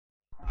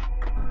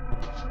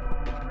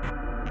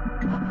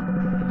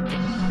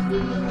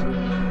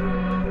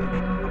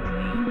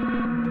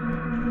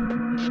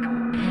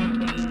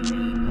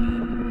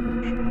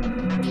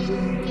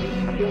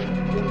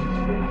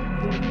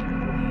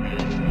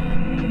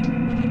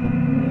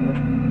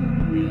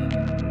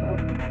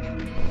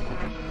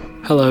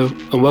Hello,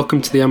 and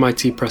welcome to the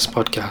MIT Press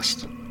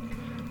podcast.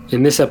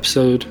 In this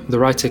episode, the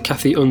writer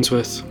Cathy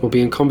Unsworth will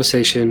be in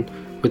conversation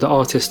with the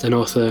artist and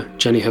author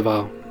Jenny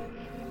Hval.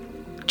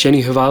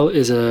 Jenny Hval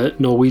is a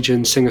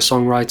Norwegian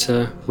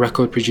singer-songwriter,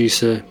 record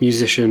producer,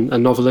 musician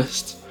and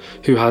novelist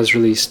who has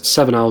released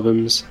 7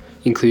 albums,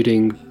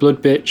 including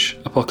Blood Bitch,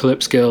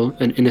 Apocalypse Girl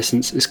and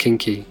Innocence is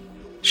Kinky.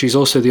 She's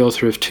also the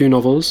author of 2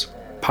 novels,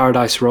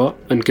 Paradise Rot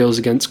and Girls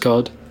Against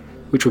God,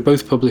 which were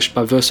both published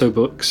by Verso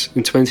Books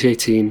in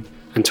 2018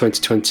 and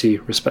 2020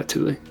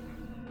 respectively.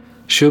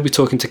 She'll be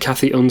talking to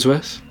Cathy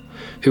Unsworth,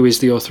 who is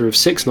the author of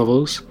 6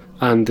 novels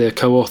and the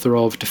co-author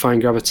of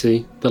Defying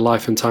Gravity, The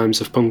Life and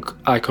Times of punk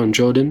icon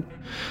Jordan.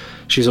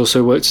 She's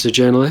also worked as a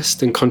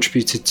journalist and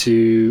contributed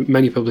to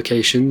many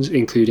publications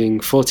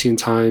including 14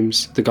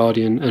 Times, The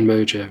Guardian and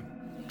Mojo.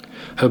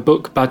 Her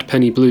book Bad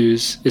Penny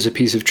Blues is a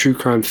piece of true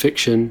crime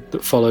fiction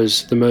that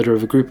follows the murder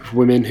of a group of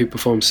women who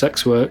perform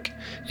sex work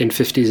in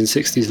 50s and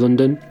 60s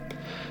London,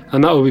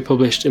 and that will be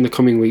published in the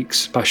coming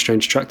weeks by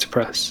Strange Tractor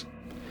Press.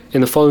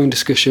 In the following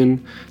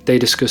discussion, they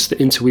discuss the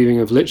interweaving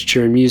of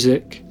literature and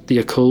music, the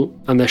occult,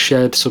 and their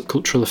shared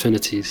subcultural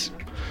affinities.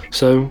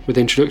 So, with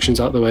introductions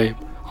out the way,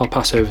 I'll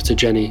pass over to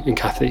Jenny and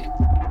Cathy.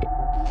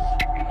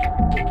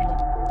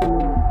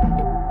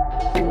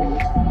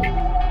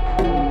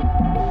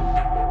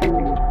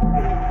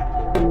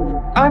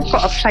 I've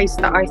got a place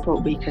that I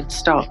thought we could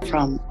start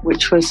from,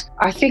 which was,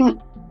 I think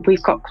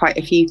we've got quite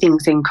a few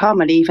things in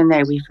common, even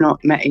though we've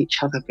not met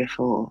each other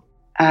before.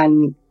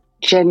 And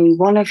Jenny,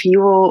 one of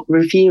your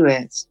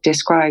reviewers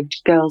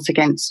described Girls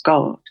Against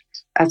God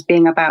as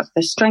being about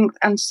the strength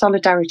and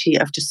solidarity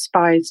of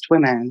despised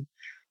women.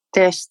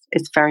 This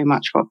is very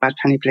much what Bad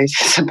Penny Blues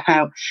is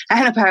about,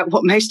 and about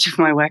what most of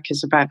my work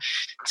is about.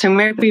 So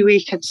maybe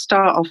we could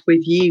start off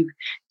with you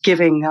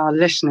giving our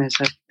listeners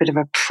a bit of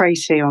a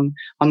précis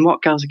on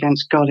what Girls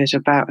Against God is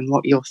about and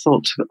what your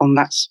thoughts on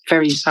that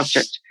very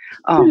subject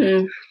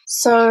are.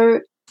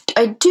 So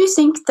I do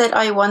think that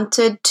I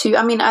wanted to,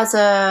 as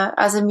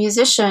a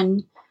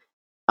musician,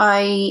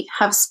 I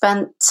have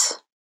spent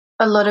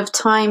a lot of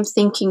time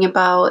thinking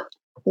about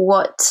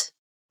what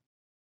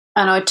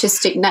an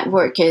artistic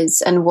network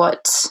is and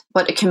what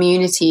a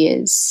community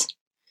is.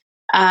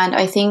 And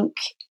I think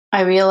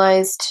I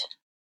realized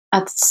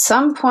at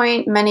some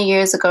point many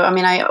years ago,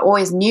 I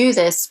always knew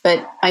this,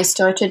 but I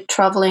started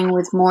traveling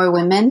with more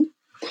women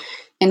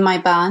in my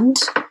band.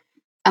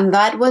 And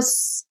that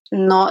was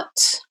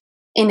not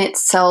in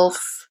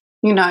itself,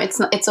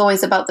 it's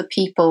always about the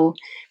people.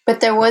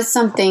 But there was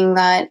something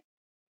that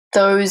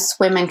those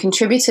women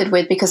contributed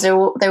with, because they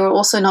were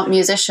also not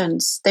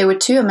musicians. They were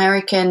 2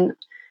 American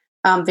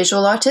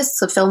visual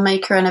artists, a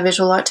filmmaker and a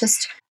visual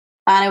artist.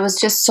 And it was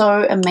just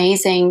so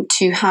amazing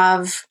to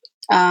have,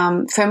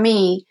 for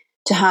me,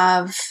 to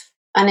have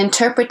an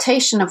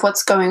interpretation of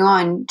what's going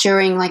on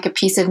during like a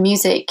piece of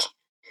music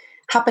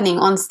happening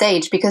on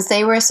stage, because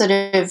they were sort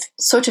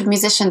of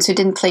musicians who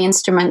didn't play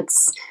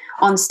instruments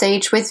on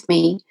stage with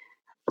me,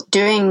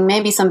 doing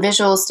maybe some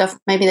visual stuff.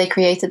 Maybe they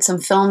created some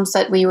films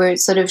that we were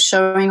sort of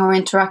showing or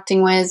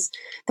interacting with.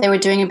 They were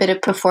doing a bit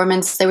of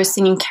performance. They were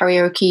singing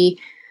karaoke.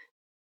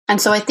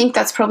 And so I think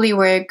that's probably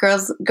where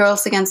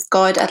Girls Against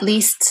God, at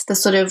least the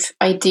sort of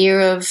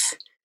idea of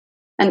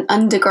an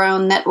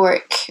underground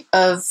network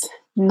of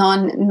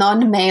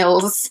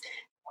non-males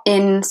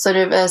in sort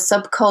of a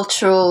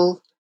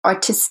subcultural,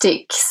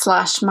 artistic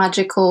 /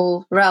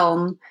 magical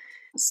realm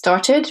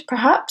started,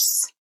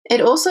 perhaps. It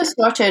also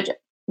started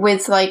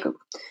with like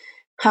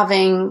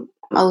having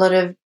a lot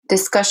of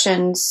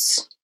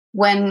discussions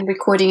when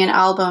recording an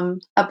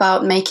album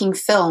about making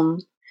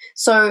film.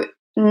 So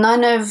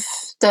none of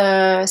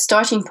the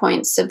starting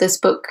points of this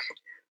book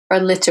are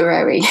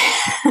literary.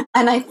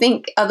 And I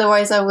think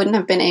otherwise I wouldn't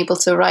have been able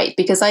to write,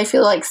 because I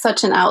feel like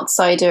such an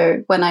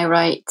outsider when I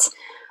write.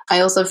 I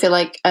also feel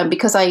like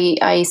because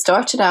I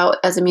started out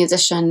as a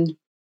musician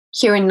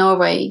here in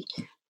Norway,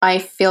 I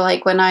feel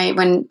like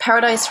when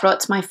Paradise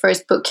Rot, my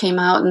first book, came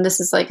out, and this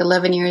is like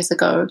 11 years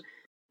ago,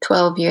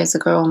 12 years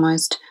ago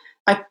almost,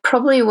 I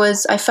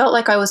felt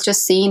like I was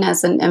just seen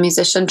as a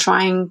musician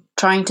trying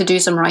to do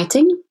some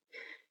writing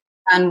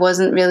and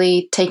wasn't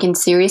really taken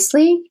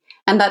seriously.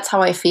 And that's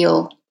how I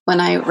feel when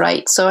I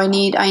write. So I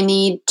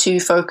need to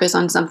focus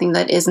on something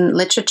that isn't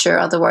literature,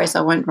 otherwise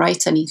I won't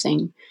write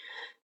anything.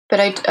 But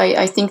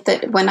I think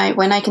that when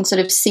I can sort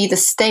of see the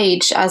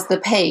stage as the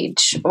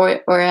page,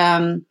 or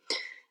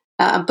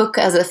a book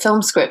as a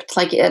film script,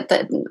 like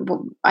that,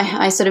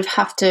 I sort of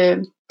have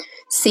to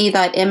see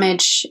that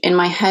image in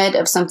my head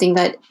of something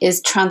that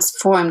is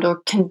transformed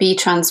or can be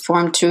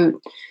transformed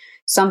to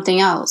something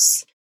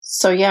else.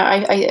 So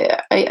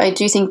yeah, I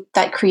do think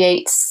that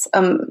creates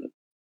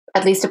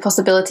at least a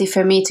possibility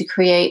for me to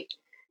create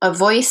a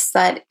voice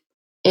that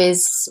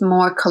is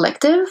more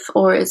collective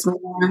or is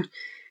more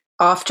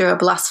after a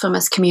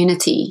blasphemous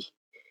community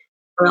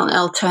or an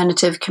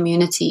alternative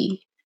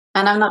community.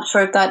 And I'm not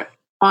sure if that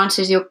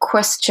answers your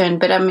question,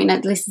 but I mean,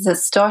 at least it's a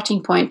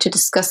starting point to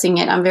discussing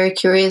it. I'm very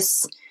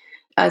curious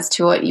as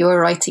to what you're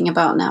writing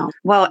about now.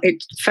 Well,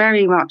 it's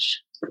very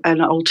much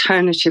an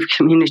alternative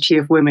community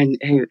of women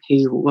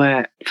who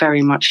were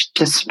very much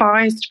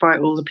despised by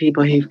all the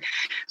people who've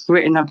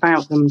written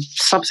about them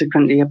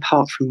subsequently,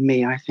 apart from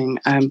me, I think.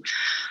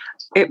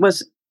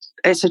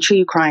 It's a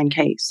true crime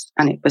case,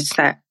 and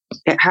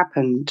it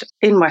happened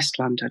in West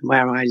London,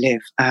 where I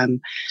live.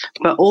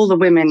 But all the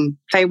women,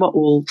 they were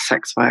all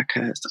sex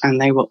workers,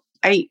 and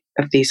 8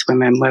 of these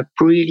women were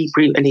really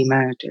brutally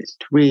murdered,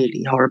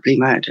 really horribly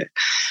murdered,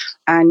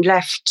 and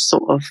left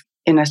sort of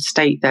in a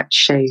state that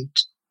showed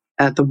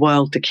the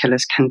world, the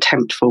killer's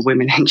contempt for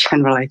women in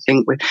general, I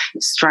think, with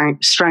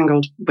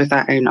strangled with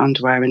their own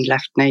underwear and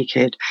left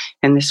naked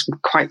in this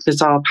quite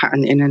bizarre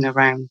pattern in and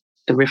around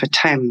the River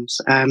Thames.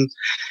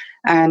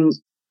 And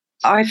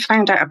I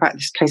found out about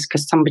this case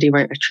because somebody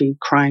wrote a true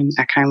crime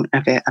account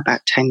of it about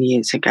 10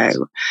 years ago.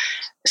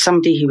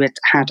 Somebody who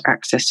had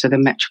access to the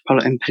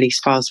Metropolitan Police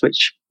files,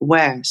 which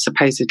were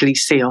supposedly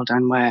sealed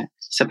and were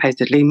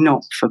supposedly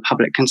not for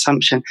public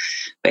consumption.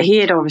 But he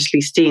had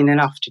obviously seen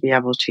enough to be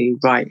able to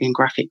write in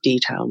graphic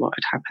detail what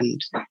had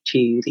happened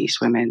to these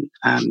women,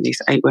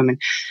 these 8 women.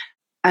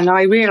 And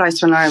I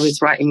realised when I was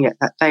writing it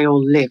that they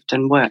all lived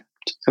and worked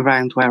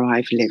around where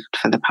I've lived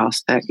for the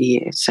past 30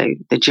 years. So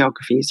the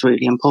geography is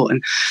really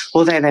important.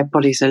 Although their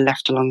bodies are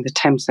left along the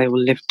Thames, they all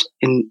lived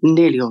in,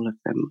 nearly all of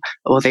them,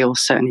 or they all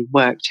certainly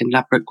worked in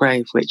Ladbroke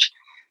Grove,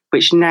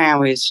 which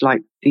now is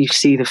like, you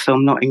see the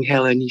film Notting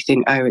Hill and you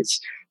think, oh, it's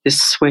this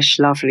swish,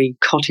 lovely,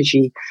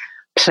 cottagey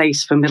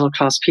place for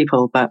middle-class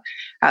people. But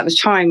at the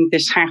time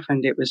this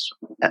happened, it was,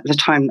 at the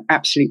time,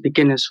 Absolute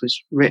Beginners was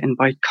written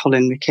by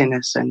Colin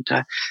McInnes. And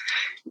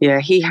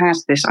he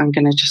has this, I'm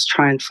going to just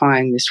try and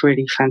find this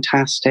really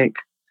fantastic,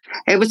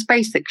 it was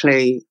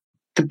basically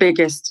the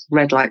biggest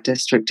red light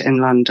district in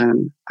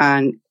London.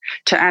 And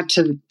to add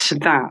to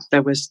that,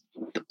 there was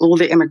all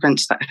the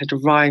immigrants that had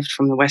arrived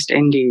from the West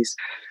Indies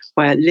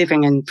were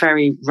living in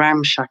very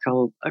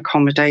ramshackle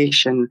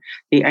accommodation.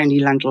 The only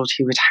landlord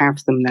who would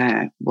have them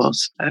there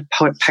was a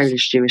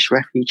Polish Jewish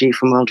refugee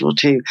from World War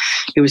II,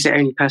 who was the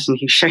only person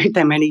who showed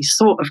them any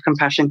sort of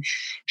compassion.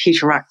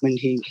 Peter Rackman,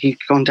 who'd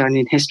gone down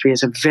in history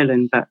as a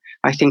villain, but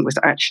I think was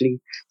actually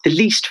the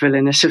least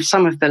villainous of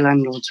some of the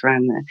landlords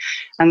around there.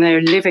 And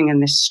they're living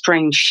in this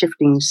strange,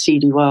 shifting,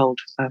 seedy world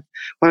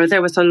where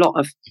there was a lot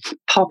of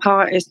pop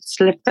artists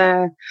lived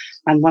there.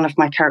 And one of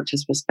my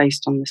characters was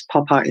based on this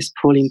pop artist,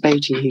 Pauline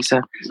Beatty, who's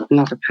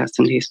another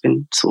person who's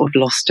been sort of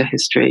lost to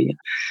history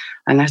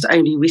and has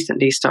only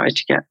recently started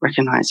to get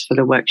recognised for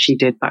the work she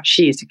did. But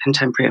she is a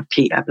contemporary of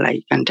Peter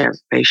Blake and Derek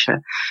Bosher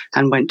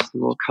and went to the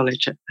Royal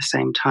College at the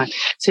same time.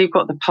 So you've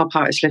got the pop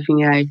artists living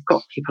there. You've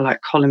got people like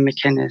Colin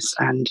McInnes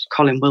and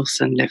Colin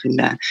Wilson living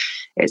there.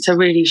 It's a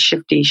really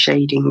shifty,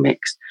 shading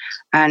mix.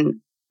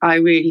 And I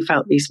really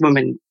felt these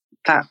women,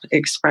 that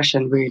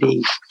expression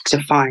really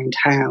defined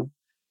how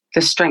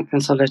the strength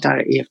and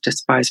solidarity of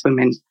despised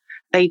women.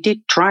 They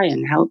did try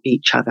and help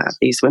each other,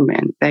 these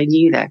women. They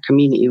knew their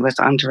community was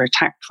under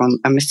attack from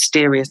a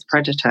mysterious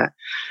predator.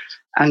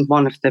 And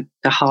one of the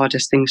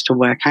hardest things to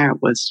work out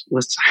was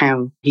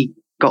how he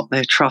got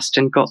their trust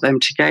and got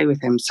them to go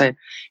with him. So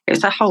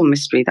it's a whole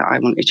mystery that I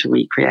wanted to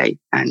recreate.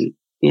 And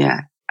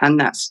and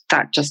that's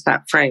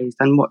that phrase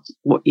and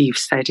what you've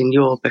said in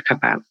your book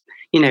about,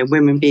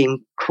 women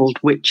being called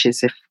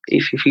witches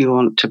if you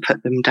want to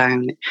put them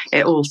down.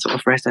 It all sort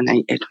of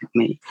resonated with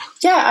me.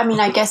 Yeah, I mean,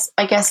 I guess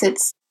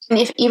it's,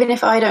 even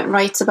if I don't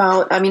write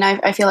about, I mean,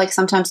 I feel like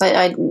sometimes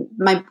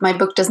my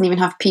book doesn't even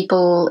have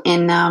people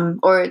in,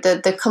 or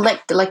the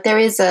collect, like there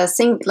is a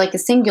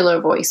singular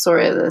voice or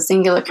a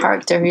singular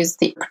character who's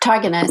the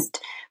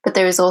protagonist, but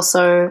there is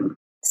also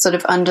sort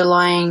of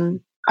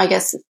underlying, I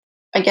guess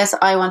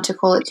I want to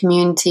call it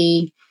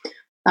community,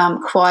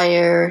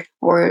 choir,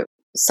 or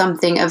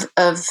something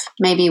of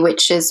maybe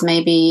witches,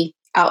 maybe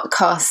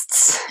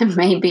outcasts,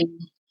 maybe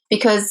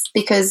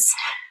because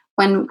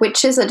when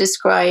witches are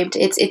described,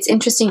 it's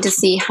interesting to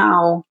see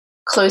how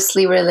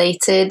closely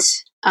related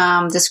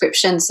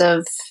descriptions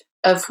of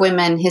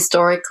women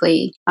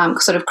historically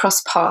sort of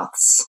cross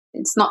paths.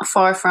 It's not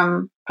far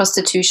from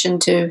prostitution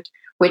to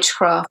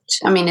witchcraft.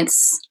 I mean,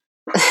 it's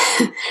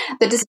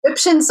the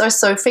descriptions are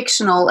so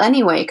fictional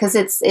anyway, because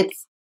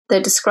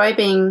they're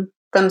describing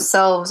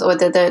themselves, or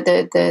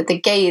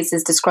the gaze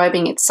is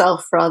describing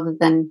itself rather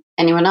than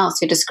anyone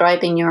else. You're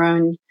describing your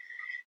own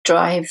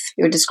drive.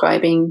 You're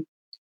describing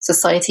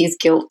society's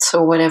guilt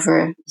or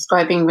whatever,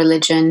 describing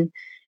religion,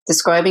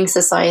 describing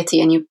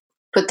society, and you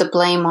put the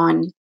blame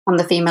on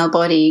the female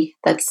body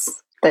that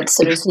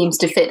sort of seems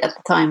to fit at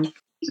the time.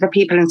 The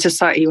people in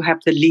society who have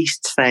the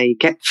least say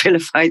get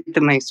vilified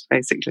the most,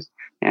 basically.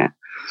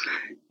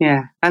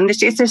 Yeah. And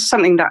this is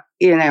something that,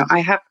 I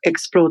have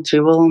explored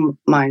through all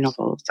my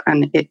novels,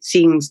 and it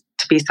seems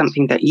to be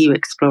something that you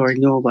explore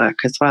in your work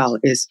as well,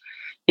 is,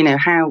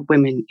 how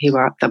women who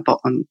are at the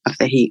bottom of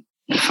the heap,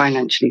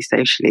 financially,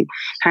 socially,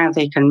 how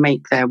they can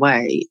make their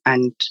way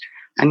and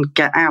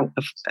get out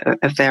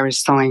of their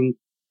assigned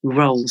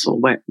roles, or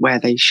where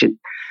they should,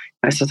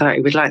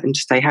 society would like them to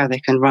stay, how they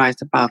can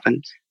rise above.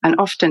 And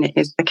often it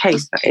is the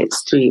case that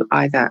it's through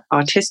either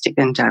artistic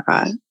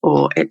endeavour,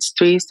 or it's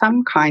through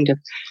some kind of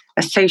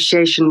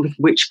association with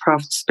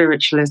witchcraft,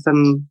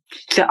 spiritualism,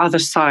 the other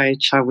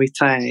side, shall we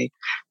say.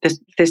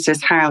 This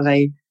is how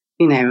they,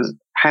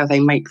 how they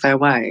make their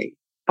way,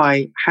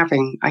 by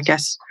having, I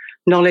guess,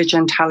 knowledge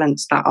and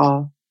talents that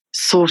are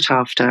sought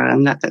after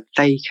and that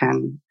they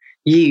can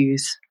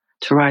use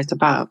to rise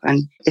above.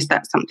 And is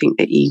that something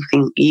that you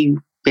think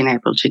you've been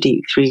able to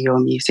do through your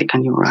music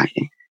and your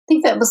writing? I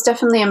think that was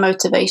definitely a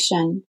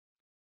motivation.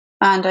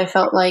 And I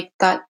felt like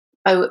that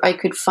I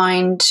could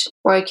find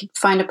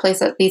a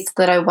place at least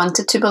that I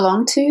wanted to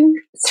belong to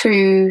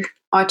through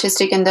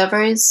artistic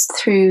endeavors,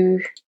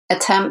 through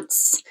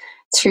attempts,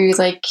 through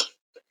like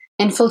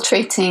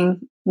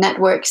infiltrating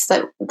networks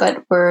that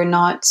were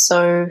not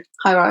so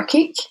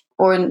hierarchic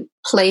or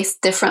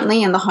placed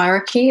differently in the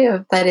hierarchy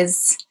of that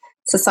is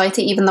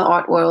society, even the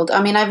art world.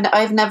 I mean,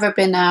 I've never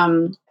been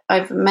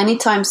I've many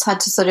times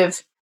had to sort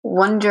of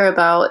wonder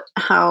about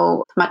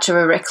how much of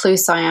a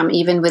recluse I am,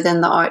 even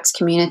within the arts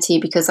community,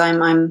 because I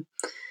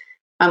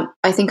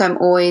think I'm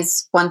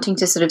always wanting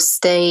to sort of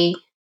stay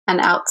an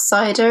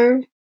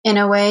outsider in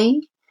a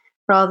way,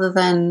 rather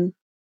than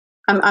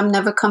I'm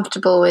never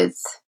comfortable with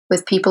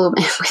people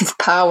with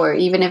power,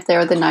 even if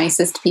they're the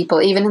nicest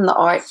people. Even in the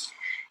art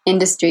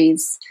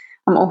industries,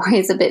 I'm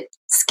always a bit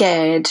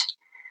scared.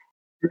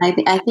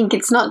 And I think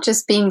it's not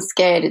just being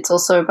scared, it's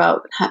also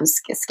about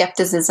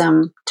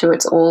skepticism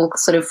towards all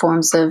sort of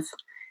forms of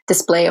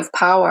display of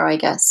power, I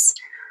guess.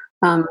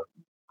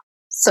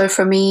 So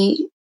for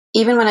me,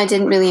 even when I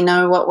didn't really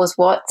know what was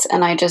what,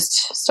 and I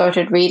just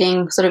started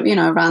reading sort of,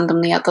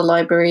 randomly at the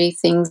library,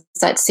 things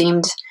that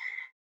seemed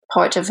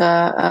part of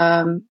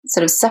a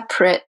sort of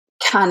separate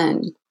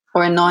canon,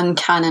 or a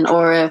non-canon,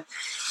 or a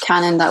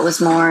canon that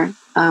was more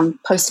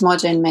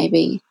postmodern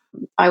maybe,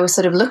 I was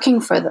sort of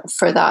looking for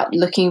that,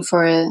 looking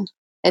for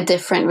a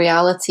different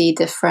reality,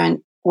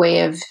 different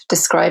way of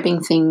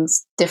describing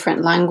things,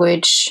 different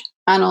language,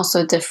 and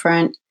also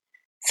different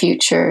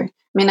future.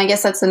 I mean, I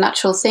guess that's a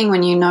natural thing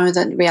when you know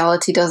that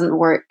reality doesn't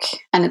work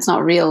and it's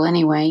not real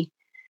anyway.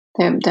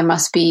 There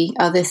must be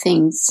other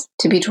things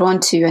to be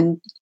drawn to,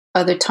 and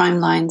other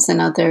timelines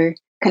and other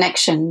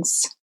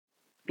connections.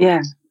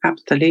 Yeah,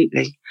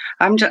 absolutely.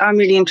 I'm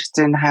really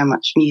interested in how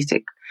much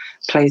music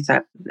plays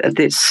that.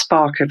 The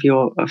spark of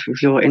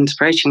your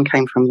inspiration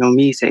came from your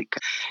music,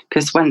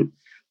 because one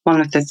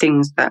of the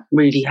things that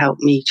really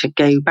helped me to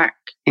go back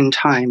in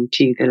time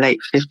to the late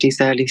 50s,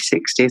 early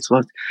 60s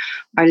was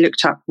I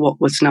looked up what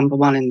was number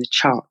one in the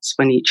charts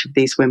when each of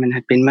these women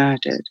had been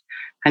murdered,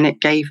 and it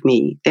gave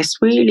me this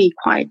really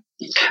quite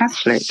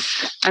Catholic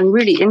and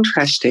really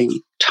interesting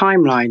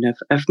timeline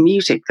of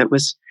music that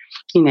was,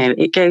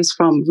 it goes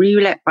from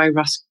Roulette by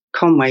Russ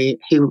Conway,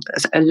 who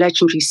was a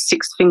legendary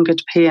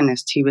six-fingered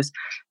pianist who was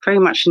very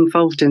much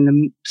involved in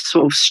the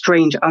sort of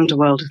strange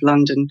underworld of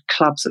London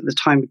clubs at the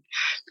time,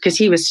 because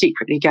he was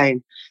secretly gay.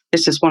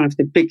 This is one of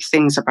the big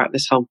things about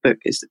this whole book,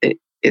 is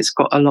it's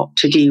got a lot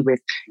to do with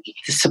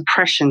the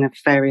suppression of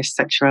various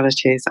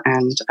sexualities,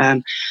 and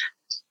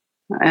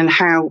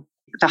how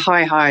the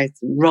high highs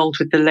rolled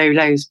with the low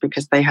lows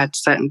because they had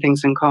certain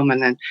things in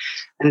common,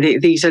 and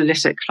these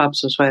illicit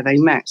clubs was where they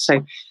met.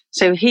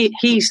 So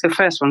he's the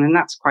first one, and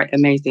that's quite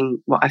amazing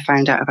what I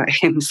found out about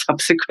him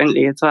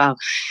subsequently as well.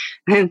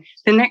 And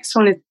the next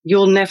one is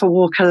You'll Never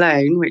Walk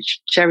Alone,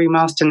 which Jerry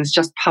Marsden has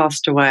just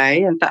passed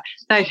away, and that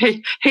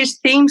his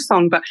theme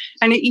song.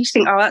 And you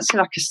think, oh, that's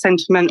like a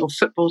sentimental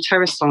football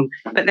terrorist song,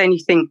 but then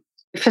you think,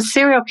 if a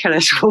serial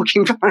killer's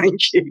walking behind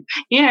you,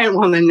 you don't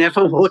want to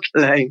Never Walk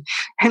Alone.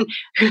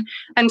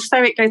 And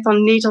so it goes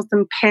on. Needles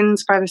and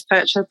Pins by the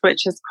Searchers,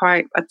 which is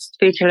quite a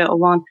spooky little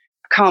one.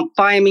 Can't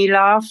Buy Me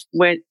Love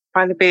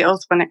by the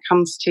Beatles when it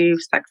comes to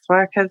sex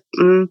workers.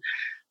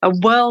 A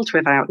World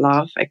Without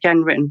Love,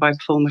 again written by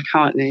Paul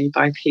McCartney,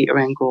 by Peter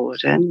N.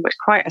 Gordon, which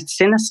quite a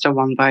sinister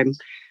one by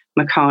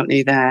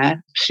McCartney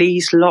there.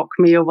 Please Lock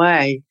Me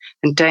Away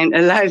and Don't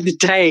Allow the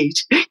Day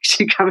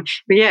to come.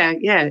 Yeah,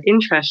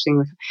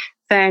 interesting.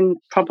 Then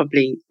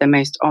probably the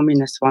most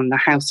ominous one, The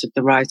House of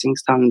the Rising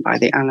Sun by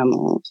the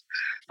Animals,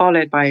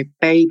 followed by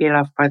Baby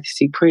Love by the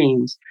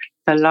Supremes.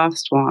 The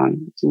last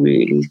one,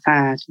 really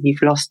sad,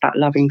 You've Lost That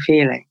Loving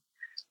Feeling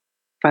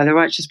by the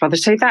Righteous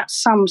Brothers. So that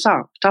sums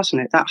up, doesn't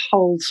it? That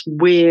whole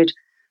weird,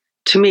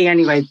 to me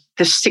anyway,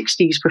 the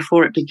 60s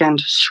before it began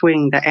to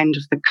swing, the end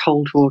of the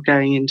Cold War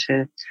going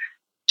into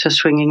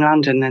swinging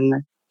London,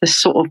 and the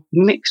sort of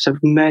mix of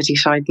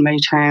Merseyside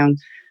Motown,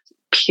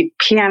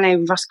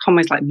 piano, Russ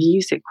Conway's like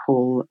music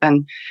hall,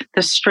 and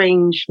the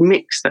strange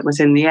mix that was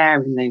in the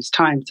air in those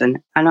times. And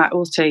I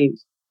also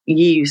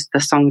used the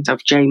songs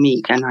of Joe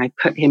Meek, and I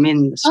put him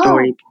in the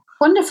story. Oh,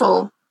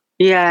 wonderful.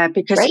 Yeah,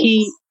 because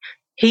Great.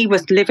 he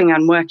was living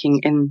and working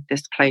in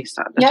this place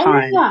at the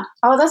time. Yeah.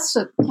 Oh, that's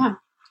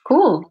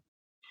cool.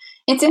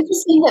 It's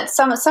interesting that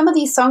some of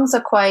these songs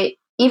are quite,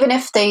 even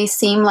if they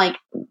seem like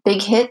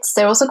big hits,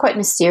 they're also quite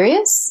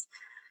mysterious.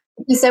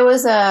 Because there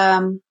was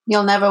a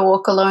 "You'll Never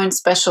Walk Alone"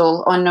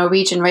 special on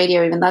Norwegian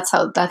radio. Even that's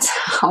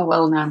how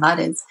well known that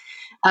is.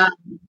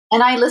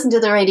 And I listen to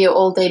the radio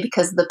all day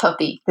because of the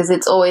puppy, because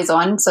it's always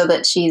on, so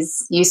that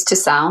she's used to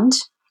sound.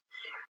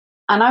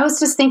 And I was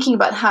just thinking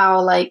about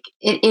how like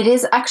it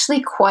is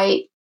actually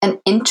quite an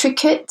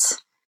intricate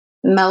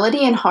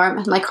melody and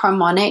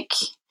harmonic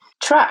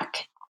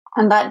track,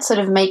 and that sort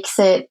of makes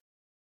it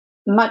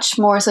much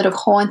more sort of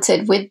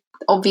haunted with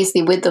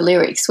the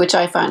lyrics, which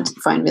I find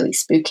really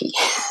spooky.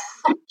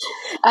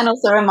 And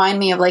also remind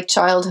me of like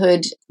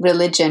childhood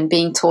religion,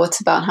 being taught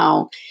about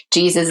how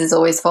Jesus is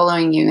always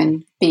following you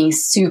and being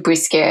super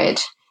scared,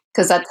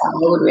 because that's how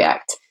I would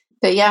react.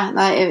 But yeah,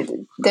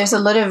 there's a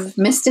lot of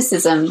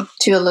mysticism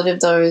to a lot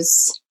of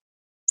those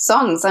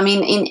songs. I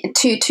mean,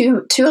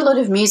 to a lot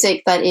of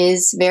music that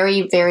is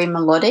very, very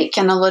melodic,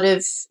 and a lot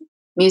of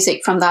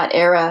music from that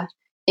era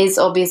is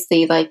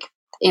obviously like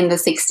in the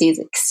 60s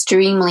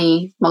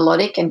extremely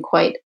melodic and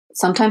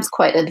sometimes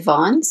quite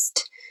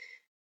advanced.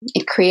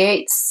 It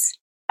creates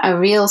a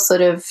real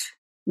sort of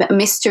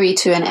mystery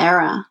to an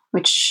era,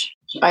 which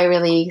I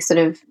really sort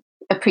of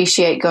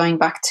appreciate going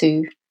back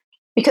to,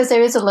 because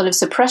there is a lot of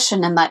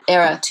suppression in that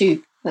era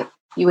too that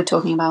you were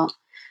talking about,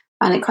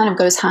 and it kind of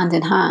goes hand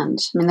in hand.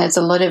 I mean, there's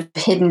a lot of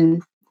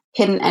hidden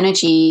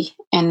energy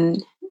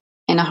in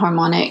a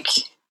harmonic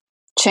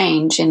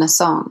change in a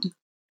song.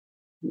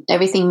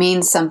 Everything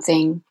means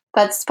something.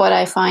 That's what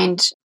I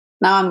find.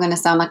 Now I'm going to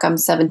sound like I'm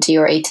 70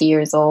 or 80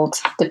 years old,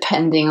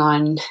 depending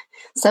on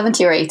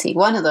 70 or 80,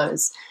 one of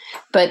those.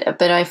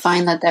 But I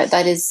find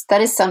that is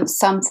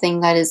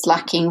something that is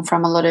lacking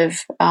from a lot of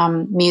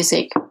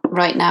music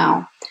right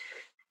now.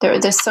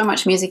 There's so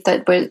much music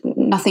where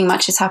nothing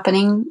much is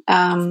happening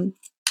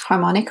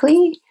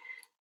harmonically,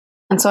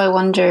 and so I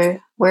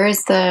wonder, where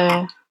is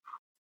the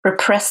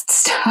repressed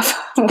stuff?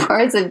 Where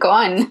is it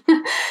gone?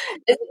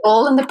 Is it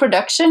all in the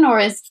production,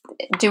 or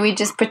do we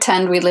just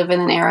pretend we live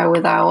in an era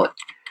without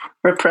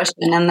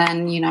repression, and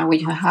then we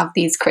have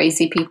these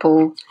crazy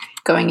people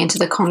going into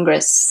the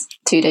Congress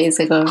 2 days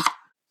ago?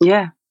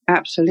 Yeah,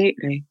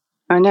 absolutely.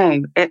 I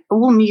know.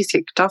 All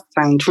music does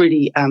sound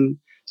really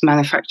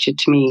manufactured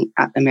to me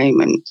at the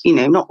moment.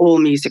 Not all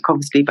music,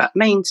 obviously, but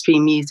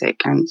mainstream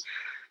music. And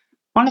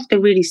one of the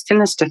really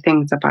sinister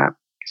things about,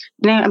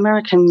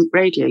 American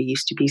radio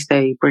used to be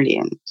so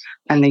brilliant,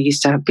 and there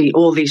used to be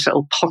all these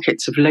little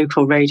pockets of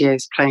local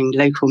radios playing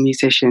local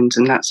musicians,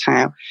 and that's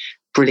how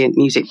brilliant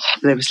music.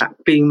 There was that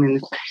boom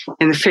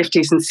in the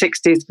 50s and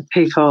 60s with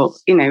people.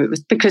 It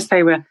was because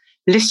they were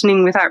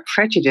listening without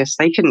prejudice.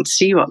 They couldn't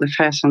see what the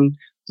person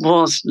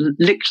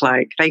looked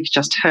like. They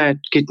just heard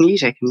good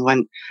music and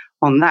went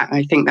on that.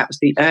 I think that was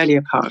the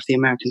earlier part of the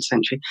American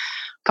century.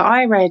 But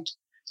I read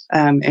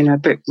in a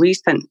book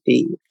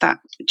recently that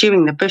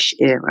during the Bush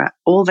era,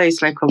 all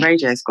those local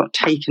radios got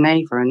taken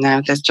over, and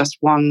now there's just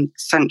one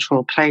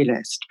central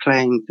playlist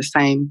playing the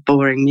same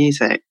boring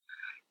music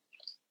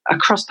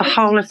across the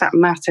whole of that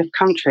massive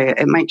country.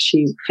 It makes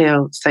you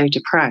feel so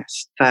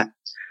depressed, that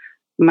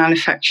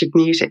manufactured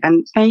music.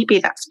 And maybe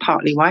that's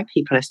partly why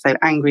people are so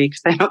angry,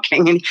 because they're not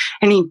getting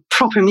any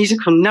proper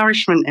musical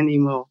nourishment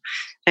anymore.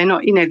 They're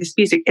not, this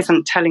music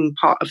isn't telling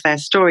part of their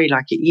story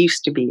like it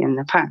used to be in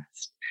the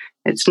past.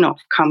 It's not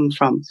come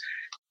from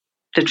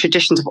the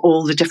traditions of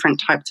all the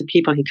different types of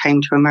people who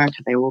came to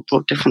America. They all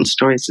brought different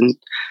stories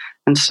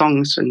and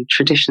songs and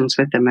traditions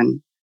with them.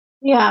 And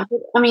yeah,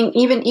 I mean,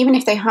 even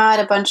if they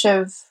had a bunch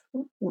of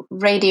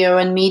radio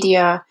and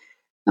media,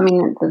 I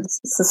mean, the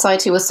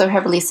society was so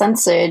heavily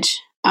censored,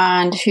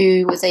 and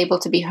who was able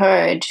to be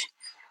heard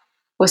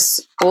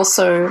was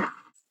also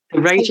the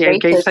radio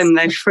gave them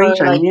their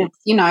freedom. So,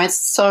 it's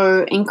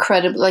so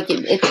incredible. Like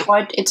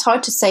it's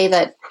hard to say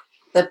that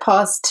the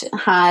past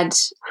had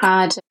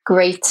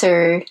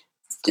greater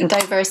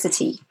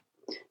diversity.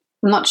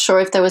 I'm not sure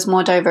if there was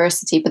more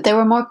diversity, but there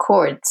were more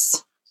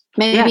chords.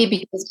 Maybe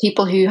because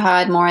people who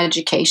had more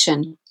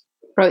education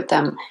wrote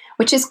them,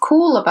 which is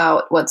cool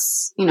about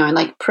what's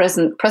like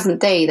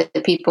present day, that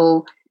the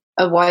people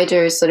a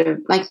wider sort of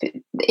like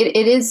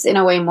it is in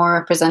a way more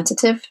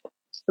representative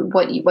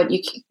what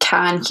you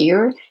can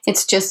hear.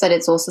 It's just that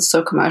it's also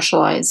so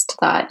commercialized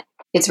that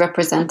it's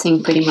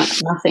representing pretty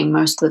much nothing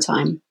most of the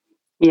time.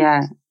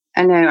 Yeah,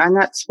 I know, and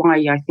that's why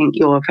I think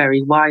you're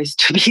very wise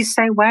to be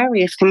so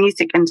wary of the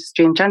music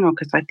industry in general,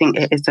 because I think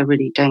it is a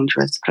really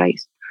dangerous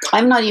place.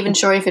 I'm not even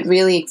sure if it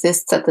really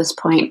exists at this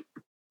point.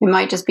 It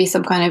might just be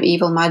some kind of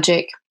evil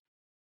magic.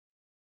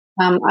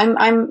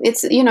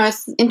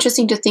 It's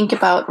interesting to think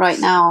about right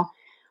now.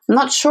 I'm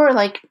not sure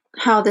like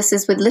how this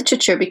is with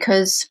literature,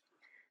 because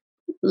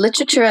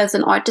literature as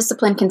an art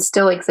discipline can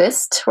still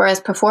exist, whereas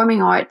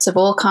performing arts of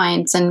all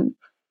kinds and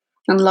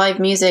live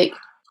music,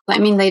 I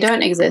mean, they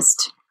don't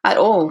exist at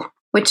all,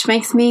 which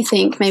makes me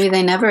think maybe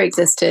they never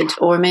existed,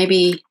 or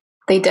maybe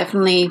they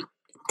definitely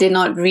did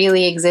not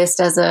really exist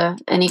as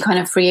any kind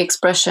of free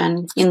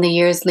expression in the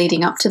years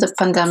leading up to the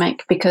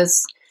pandemic,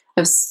 because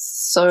of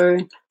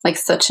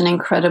such an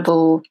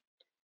incredible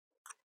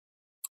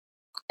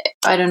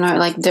I don't know,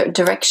 like the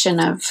direction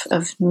of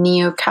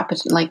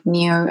neo-capital, like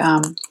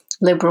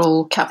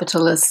liberal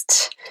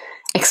capitalist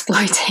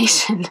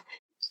exploitation.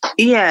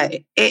 Yeah,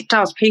 it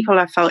does. People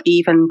have felt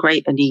even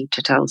greater need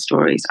to tell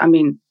stories. I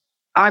mean,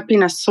 I've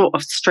been a sort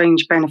of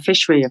strange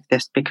beneficiary of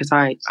this because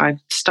I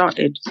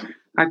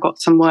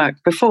got some work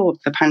before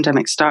the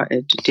pandemic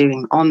started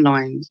doing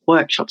online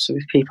workshops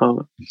with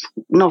people,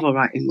 novel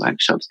writing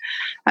workshops.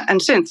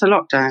 And since the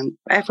lockdown,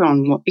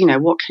 everyone,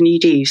 what can you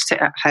do? You sit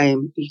at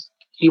home,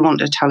 you want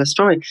to tell a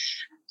story.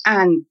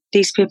 And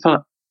these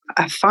people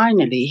are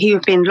finally, who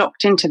have been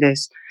locked into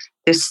this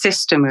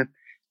system of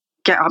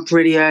get up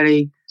really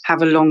early,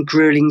 have a long,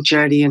 grueling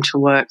journey into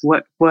work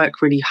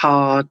really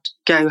hard,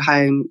 go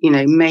home,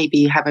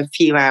 maybe have a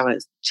few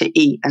hours to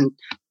eat and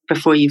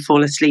before you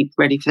fall asleep,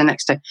 ready for the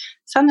next day.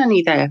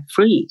 Suddenly they're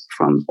free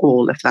from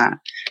all of that.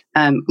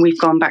 We've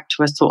gone back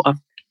to a sort of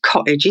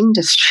cottage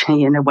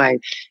industry in a way.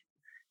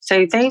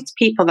 So those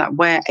people that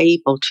were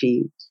able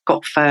to,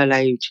 got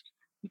furloughed,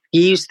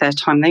 used their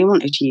time, they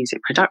wanted to use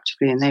it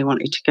productively and they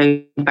wanted to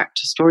go back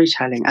to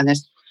storytelling. And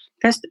there's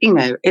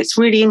it's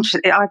really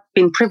interesting. I've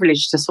been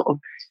privileged to sort of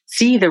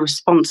see the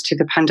response to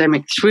the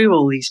pandemic through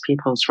all these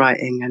people's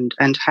writing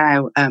and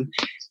how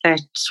they're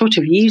sort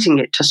of using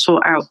it to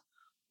sort out,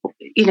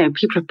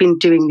 people have been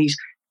doing these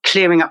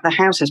clearing up their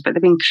houses, but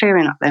they've been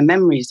clearing up their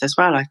memories as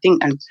well, I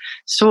think, and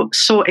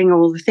sorting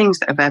all the things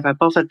that have ever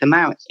bothered them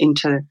out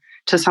into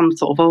some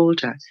sort of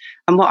order.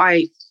 And what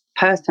I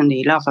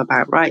personally love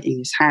about writing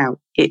is how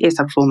it is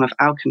a form of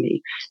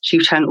alchemy. So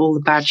you turn all the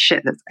bad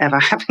shit that's ever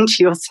happened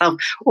to yourself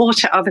or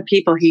to other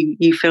people who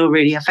you feel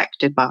really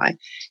affected by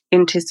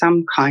into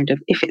some kind of,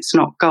 if it's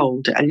not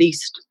gold, at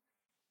least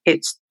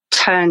it's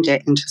turned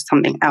it into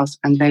something else.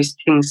 And those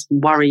things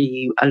worry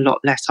you a lot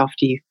less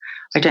after you.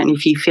 I don't know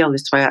if you feel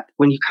this way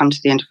when you come to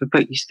the end of a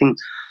book, you think,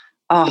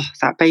 oh,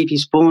 that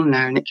baby's born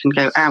now and it can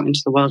go out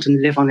into the world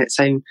and live on its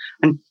own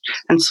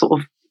and sort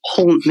of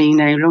haunt me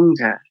no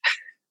longer.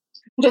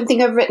 I don't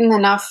think I've written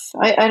enough.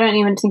 I don't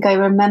even think I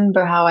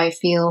remember how I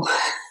feel.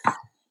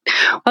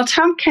 Well,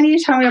 can you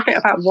tell me a bit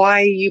about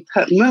why you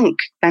put Munch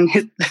and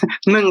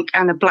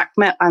the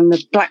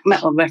black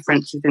metal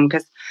references in?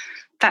 Because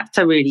that's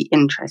a really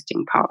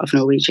interesting part of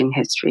Norwegian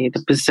history, the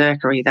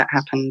berserkery that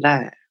happened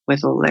there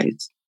with all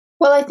those.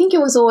 Well, I think it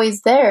was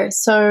always there,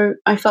 so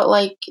I felt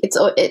like it's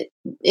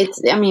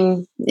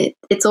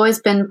always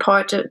been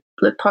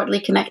partly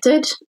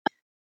connected.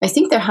 I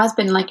think there has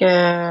been like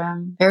a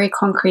very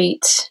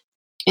concrete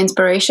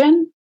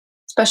inspiration,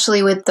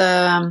 especially with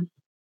the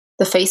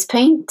face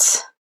paint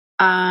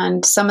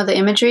and some of the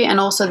imagery, and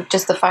also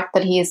just the fact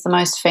that he is the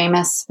most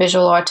famous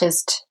visual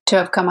artist to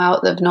have come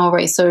out of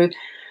Norway. So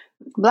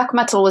black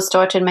metal was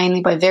started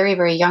mainly by very,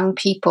 very young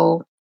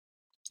people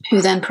who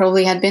then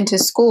probably had been to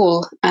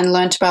school and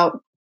learned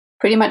about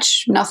pretty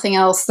much nothing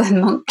else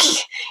than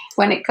Munch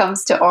when it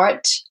comes to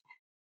art.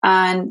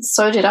 And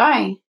so did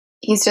I.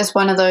 He's just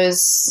one of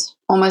those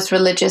almost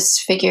religious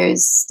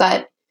figures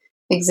that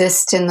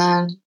exist in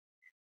the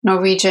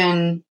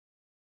Norwegian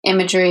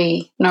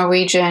imagery,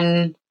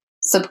 Norwegian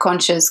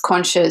subconscious,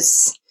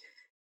 conscious.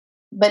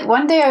 But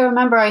one day I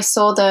remember I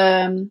saw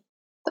I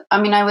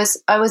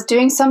was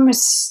doing some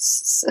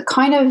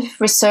kind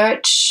of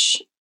research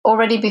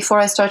already before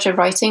I started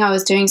writing. I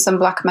was doing some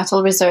black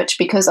metal research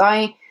because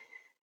I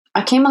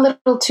came a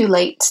little too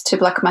late to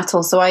black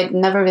metal, so I'd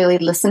never really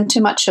listened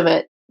to much of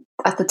it.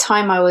 At the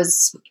time, I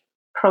was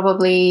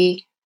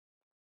probably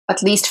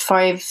at least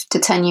 5 to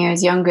 10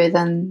 years younger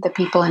than the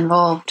people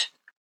involved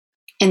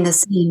in the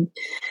scene.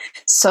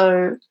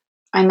 So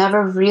I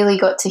never really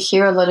got to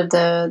hear a lot of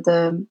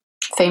the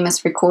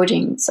famous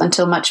recordings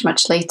until much,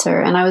 much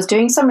later. And I was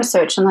doing some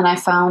research, and then I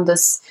found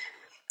this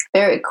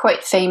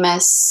quite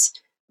famous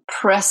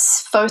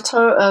press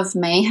photo of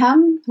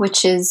Mayhem,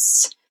 which to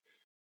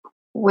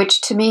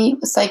me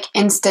was like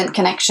instant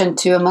connection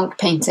to a Munch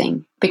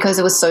painting because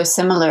it was so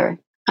similar.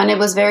 And it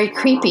was very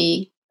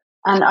creepy.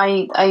 And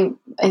I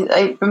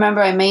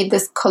remember I made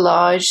this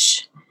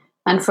collage,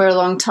 and for a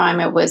long time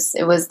it was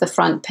the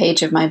front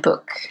page of my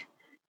book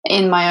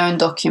in my own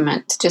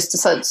document, just a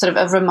sort of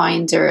a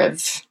reminder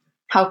of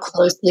how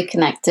closely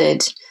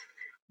connected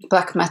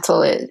black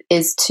metal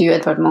is to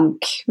Edvard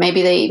Munch.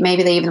 Maybe they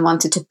even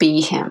wanted to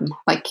be him.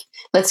 Like,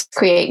 let's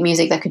create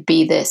music that could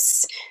be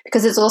this,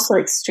 because it's also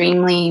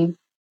extremely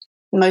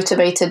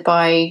motivated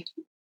by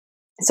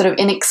sort of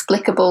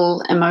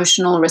inexplicable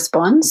emotional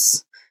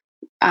response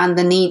and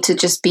the need to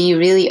just be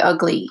really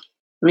ugly,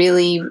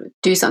 really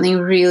do something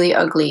really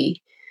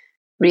ugly,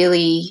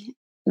 really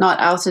not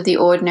out of the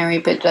ordinary,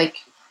 but like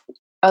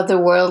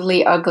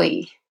otherworldly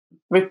ugly,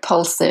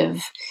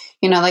 repulsive,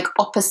 like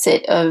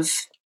opposite of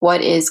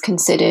what is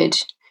considered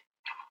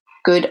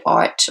good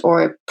art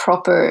or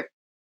proper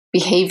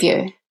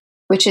behavior,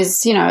 which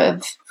is,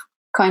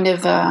 kind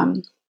of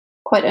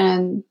quite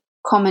a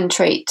common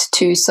trait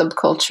to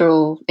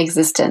subcultural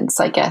existence,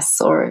 I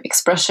guess, or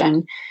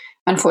expression.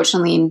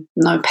 Unfortunately,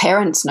 no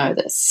parents know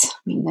this. I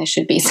mean, there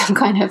should be some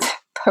kind of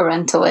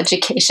parental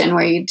education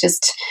where you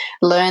just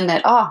learn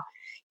that,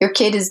 your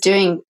kid is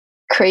doing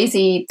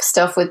crazy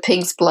stuff with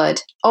pig's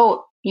blood.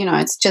 Oh,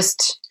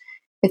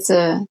 it's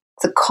a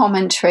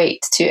common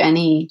trait to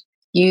any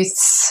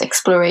youth's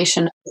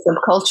exploration of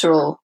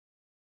subcultural.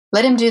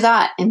 Let him do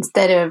that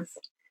instead of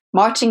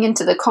marching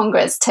into the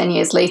Congress 10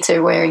 years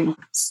later wearing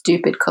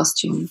stupid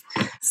costume,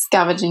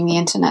 scavenging the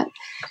internet.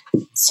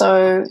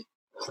 So,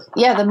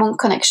 yeah, the Monk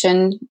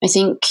connection, I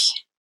think,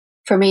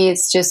 for me,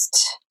 it's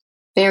just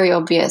very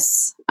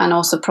obvious, and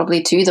also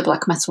probably to the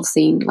black metal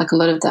scene, like a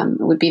lot of them,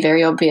 it would be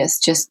very obvious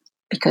just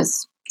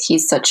because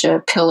he's such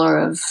a pillar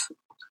of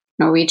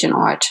Norwegian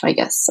art, I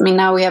guess. I mean,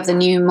 now we have the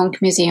new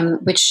Munch Museum,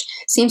 which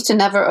seems to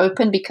never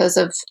open because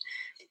of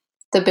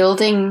the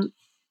building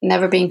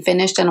never being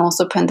finished and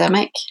also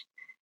pandemic.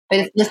 But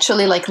it's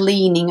literally like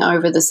leaning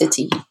over the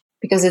city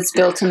because it's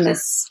built in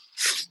this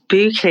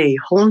spooky,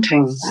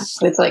 haunting.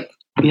 It's like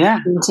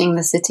haunting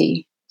the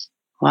city.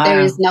 Wow.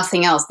 There is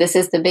nothing else. This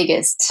is the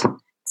biggest.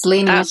 It's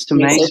leaning. That's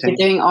over amazing. So if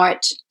you're doing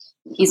art,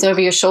 he's over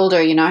your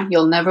shoulder,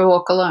 you'll never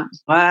walk alone.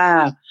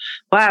 Wow.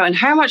 And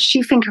how much do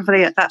you think of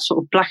that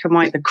sort of black and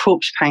white, the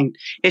corpse paint,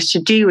 is to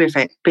do with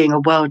it being a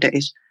world that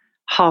is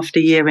half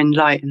the year in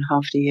light and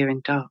half the year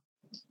in dark?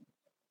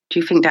 Do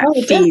you think that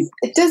feeds?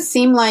 It does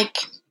seem like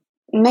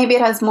maybe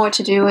it has more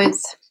to do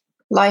with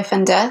life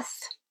and death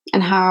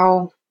and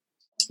how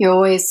you're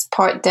always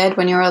part dead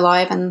when you're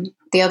alive and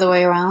the other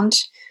way around.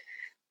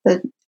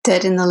 The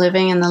dead in the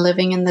living and the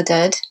living in the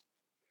dead.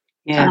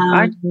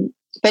 Yeah.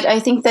 But I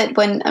think that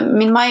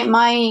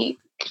my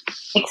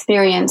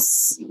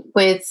experience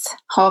with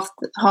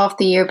half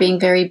the year being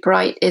very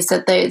bright is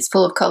that it's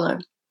full of color.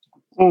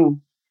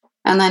 Mm.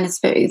 And then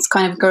it's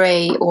kind of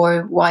grey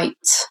or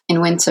white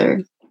in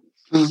winter.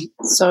 Mm.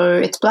 So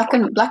it's black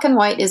and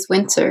white is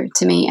winter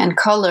to me, and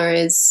color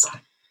is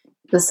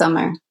the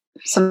summer.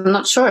 So I'm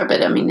not sure,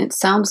 but I mean, it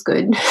sounds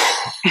good.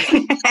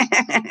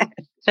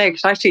 So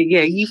exciting.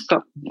 Yeah, you've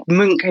got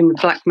Munch in the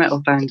black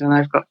metal band, and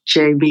I've got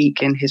Joe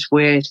Meek in his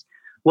weird.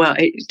 Well,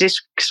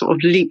 this sort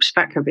of leaps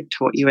back a bit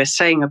to what you were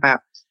saying about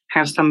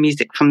how some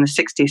music from the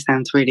 60s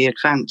sounds really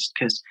advanced,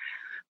 because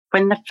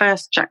when the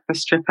first Jack the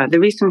Stripper, the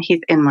reason he's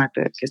in my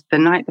book is the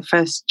night the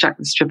first Jack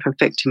the Stripper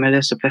victim,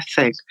 Elizabeth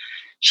Thigg,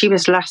 she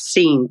was last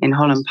seen in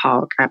Holland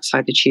Park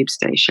outside the tube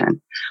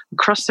station.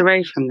 Across the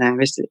road from there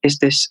is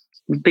this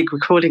big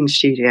recording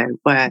studio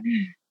where,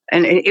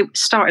 and it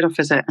started off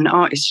as an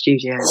artist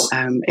studio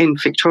in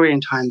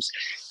Victorian times,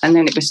 and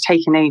then it was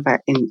taken over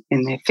in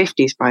the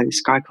 50s by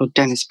this guy called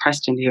Dennis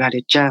Preston, who had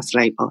a jazz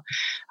label,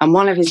 and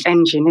one of his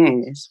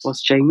engineers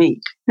was Joe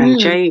Meek, and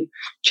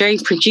Joe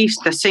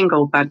produced the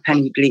single Bad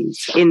Penny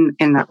Bleeds in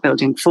that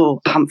building for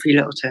Humphrey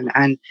Lyttelton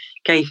and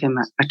gave him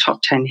a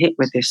top 10 hit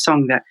with this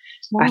song that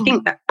I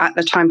think that at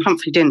the time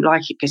Humphrey didn't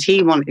like it because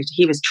he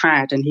was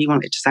trad and he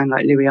wanted to sound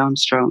like Louis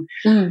Armstrong,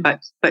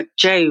 but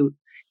Joe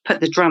put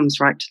the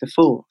drums right to the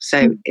fore.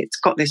 So it's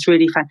got this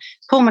really fun.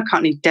 Paul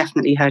McCartney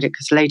definitely heard it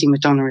because Lady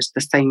Madonna is the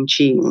same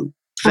tune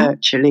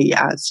virtually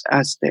as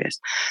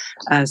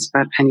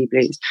Bad Penny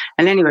Blues.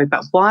 And anyway,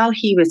 but while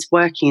he was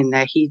working in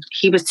there, he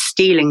was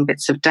stealing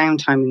bits of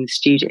downtime in the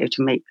studio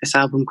to make this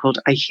album called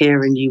I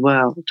Hear a New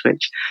World,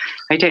 which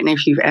I don't know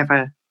if you've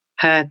ever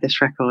heard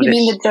this record. You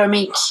mean the Joe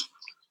Meek?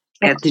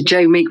 The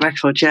Joe Meek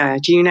record, yeah.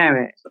 Do you know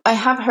it? I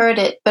have heard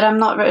it, but I'm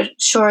not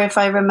sure if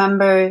I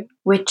remember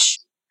which.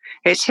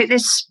 It's hit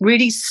this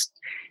really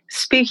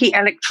spooky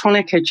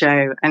electronica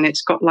Joe, and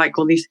it's got like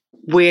all these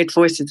weird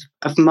voices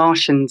of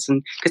Martians,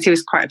 and because he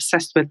was quite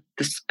obsessed with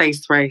the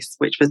space race,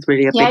 which was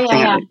really a big thing.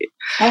 Yeah.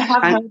 I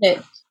have heard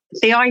it.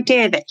 The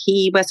idea that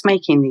he was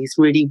making these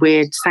really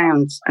weird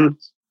sounds, and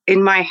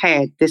in my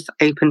head, this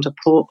opened a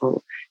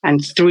portal,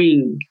 and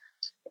through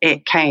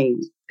it came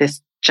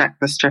this Jack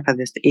the Stripper,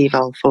 this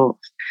evil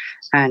force.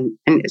 And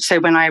so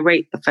when I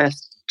wrote the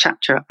first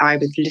chapter, I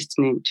was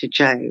listening to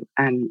Joe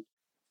and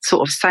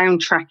sort of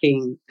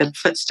soundtracking the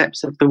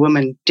footsteps of the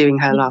woman doing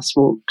her last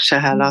walk to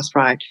her last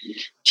ride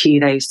to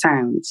those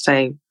sounds.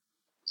 So,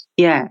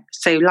 yeah.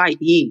 So like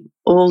you,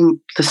 all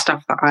the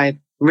stuff that I've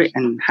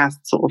written has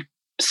sort of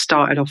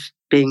started off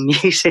being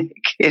music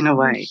in a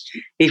way,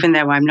 even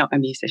though I'm not a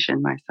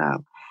musician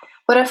myself.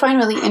 What I find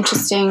really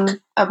interesting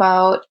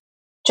about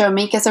Joe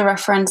Meek as a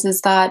reference is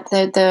that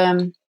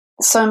the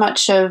so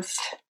much of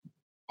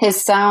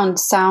his sound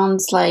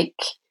sounds like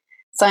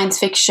science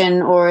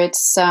fiction, or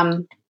it's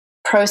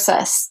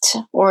processed,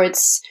 or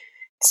it's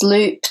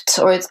looped,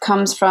 or it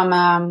comes from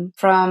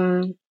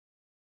a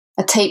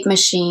tape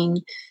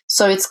machine.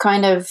 So it's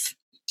kind of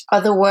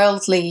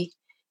otherworldly.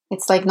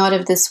 It's like not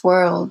of this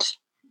world.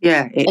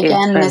 Yeah.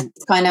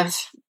 It's kind of,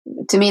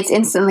 to me, it's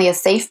instantly a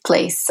safe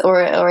place,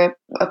 or a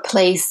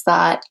place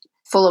that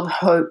full of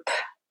hope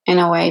in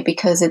a way,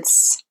 because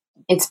it's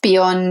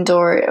beyond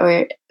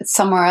or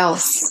somewhere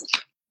else.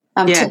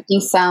 Taking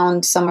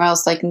sound somewhere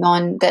else, like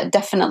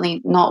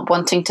definitely not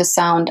wanting to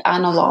sound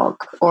analog,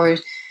 or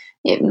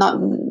not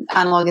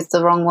analog is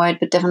the wrong word,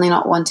 but definitely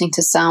not wanting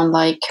to sound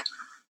like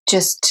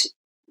just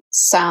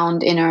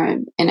sound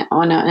on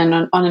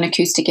an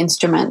acoustic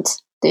instrument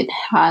that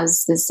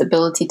has this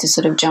ability to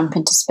sort of jump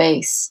into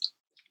space.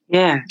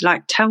 Yeah,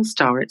 like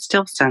Telstar, it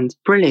still sounds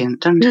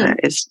brilliant, doesn't it?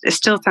 It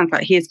still sounds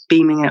like he is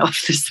beaming it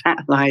off the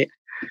satellite.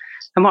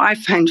 And what I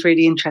find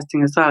really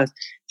interesting as well is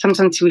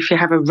sometimes if you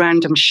have a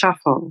random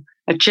shuffle,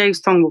 a Joe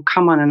song will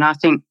come on and I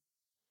think,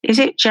 is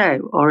it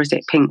Joe or is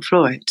it Pink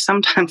Floyd?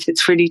 Sometimes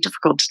it's really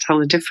difficult to tell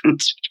the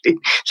difference.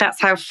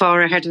 That's how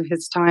far ahead of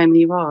his time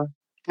you are.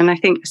 And I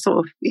think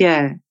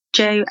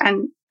Joe,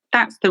 and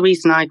that's the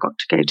reason I got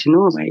to go to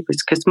Norway,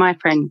 was because my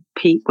friend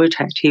Pete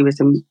Woodhead, who was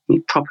a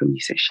proper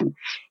musician,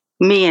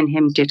 me and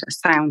him did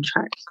a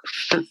soundtrack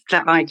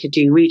that I could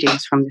do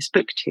readings from this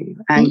book to.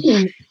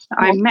 And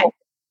I met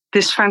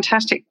this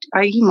fantastic,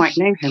 you might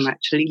know him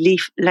actually,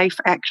 Leif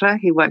Eckler,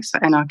 who works for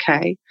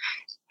NRK,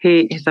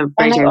 who is a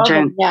radio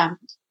journalist. Yeah.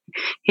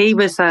 He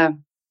was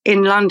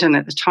in London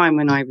at the time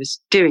when I was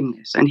doing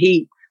this, and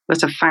he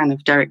was a fan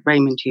of Derek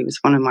Raymond, who was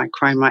one of my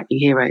crime writing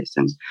heroes.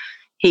 And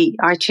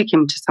I took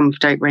him to some of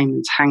Derek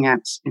Raymond's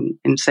hangouts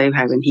in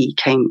Soho, and he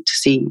came to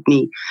see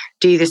me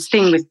do this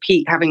thing with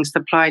Pete, having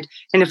supplied,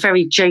 in a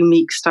very Joe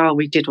Meek style,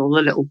 we did all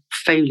the little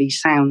Foley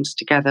sounds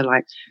together,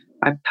 like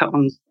I put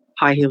on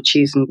high heel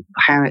shoes and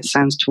how it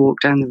sounds to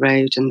walk down the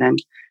road, and then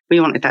we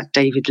wanted that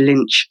David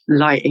Lynch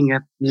lighting a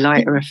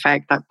lighter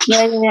effect.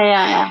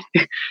 Yeah.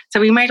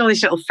 So we made all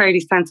these little Foley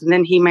sounds, and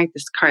then he made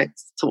this quite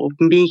sort of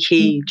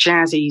meeky,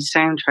 jazzy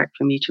soundtrack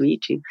for me to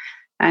eat to.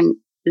 And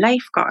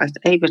Leif got us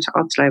over to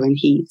Oslo, and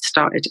he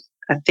started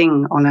a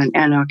thing on an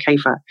NRK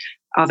for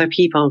other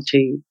people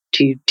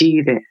to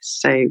do this.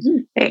 So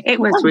it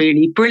was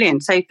really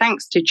brilliant. So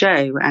thanks to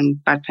Joe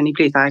and Bad Penny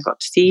Blues, I got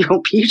to see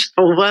your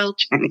beautiful world,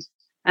 Jenny.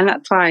 And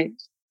that's why,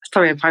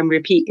 sorry if I'm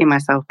repeating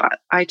myself, but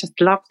I just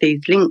love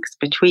these links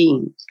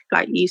between,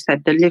 like you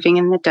said, the living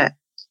and the dead,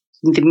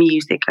 the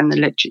music and the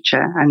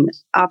literature and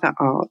other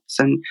arts.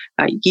 And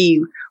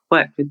you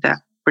worked with that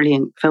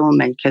brilliant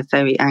filmmaker,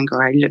 Zoe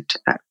Anger. I looked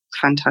at that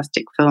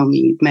fantastic film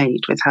you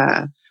made with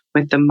her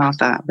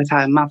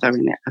mother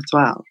in it as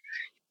well.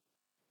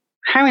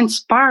 How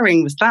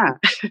inspiring was that?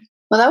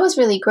 Well, that was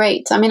really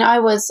great. I mean, I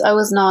was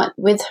not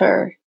with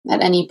her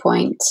at any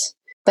point,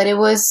 but it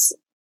was,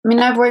 I mean,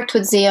 I've worked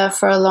with Zia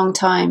for a long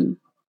time,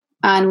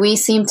 and we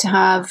seem to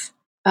have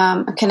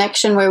a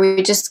connection where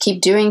we just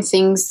keep doing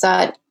things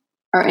that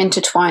are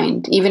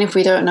intertwined, even if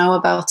we don't know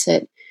about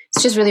it.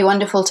 It's just really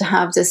wonderful to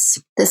have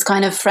this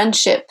kind of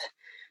friendship,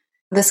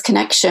 this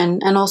connection,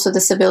 and also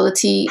this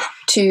ability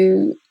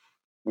to,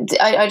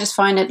 I just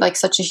find it like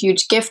such a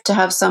huge gift to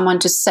have someone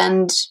to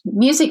send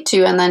music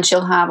to, and then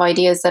she'll have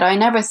ideas that I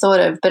never thought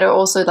of, but are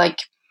also like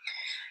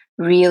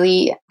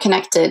really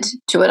connected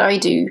to what I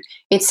do.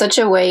 It's such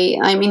a way,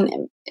 I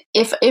mean,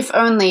 if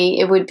only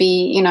it would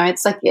be, you know,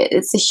 it's like,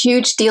 it's a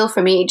huge deal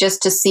for me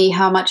just to see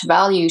how much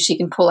value she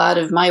can pull out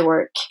of my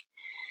work.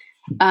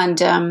 And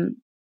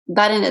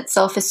that in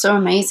itself is so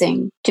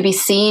amazing to be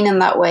seen in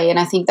that way. And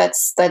I think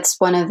that's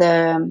one of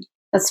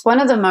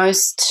the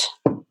most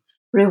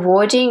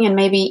rewarding and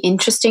maybe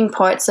interesting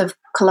parts of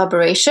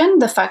collaboration,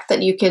 the fact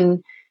that you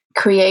can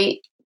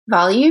create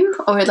value,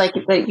 or like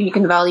that you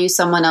can value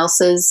someone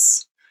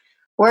else's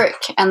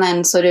work and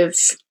then sort of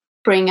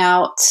bring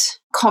out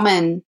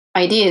common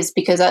ideas,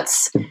 because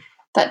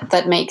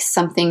that makes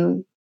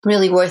something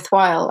really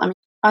worthwhile. I mean,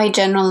 I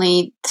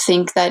generally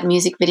think that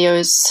music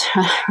videos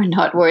are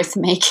not worth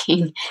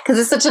making because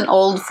it's such an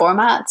old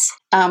format.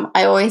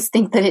 I always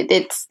think that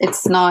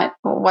it's not.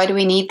 Why do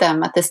we need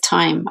them at this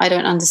time? I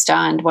don't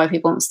understand why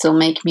people still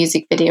make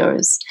music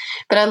videos.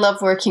 But I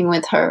love working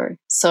with her.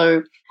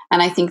 So,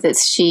 and I think that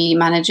she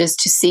manages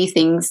to see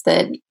things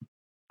that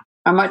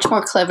are much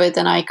more clever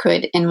than I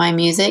could in my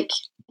music,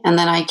 and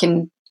then I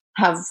can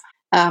have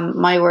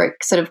my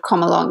work sort of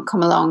come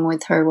along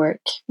with her work,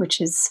 which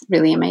is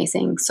really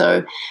amazing.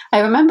 So I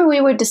remember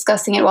we were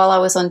discussing it while I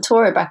was on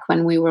tour, back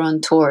when we were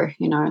on tour,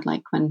 you know,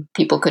 like when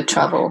people could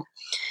travel.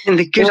 In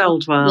the good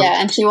old world.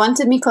 Yeah, and she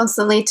wanted me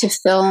constantly to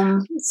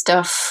film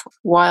stuff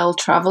while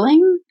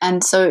traveling.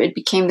 And so it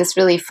became this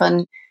really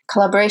fun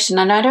collaboration.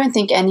 And I don't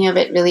think any of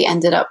it really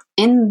ended up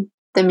in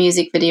the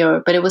music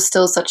video, but it was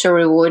still such a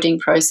rewarding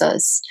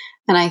process.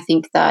 And I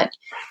think that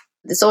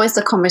it's always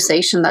the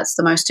conversation that's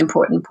the most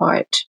important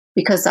part,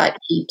 because that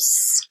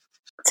keeps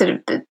sort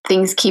of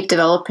things keep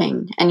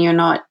developing, and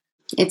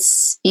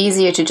it's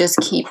easier to just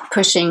keep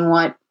pushing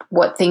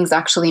what things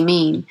actually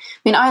mean. I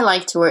mean, I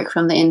like to work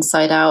from the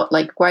inside out,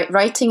 like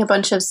writing a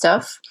bunch of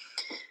stuff,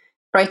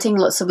 writing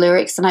lots of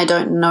lyrics, and I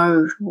don't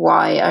know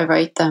why I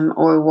write them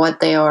or what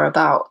they are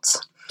about.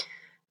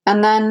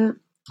 And then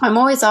I'm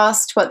always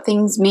asked what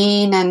things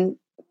mean and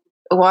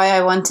why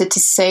I wanted to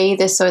say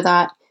this or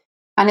that.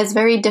 And it's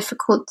very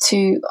difficult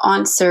to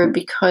answer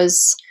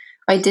because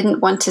I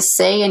didn't want to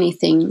say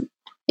anything.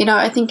 You know,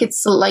 I think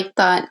it's like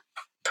that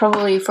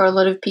probably for a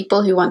lot of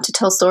people who want to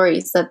tell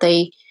stories, that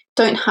they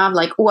don't have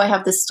like, oh, I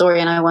have this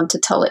story and I want to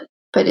tell it.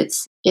 But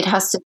it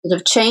has to sort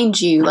of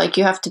change you. Like,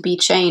 you have to be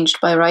changed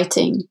by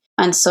writing.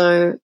 And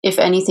so if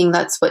anything,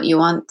 that's what you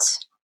want.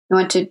 You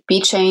want to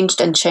be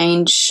changed and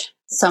change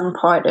some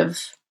part of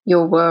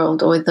your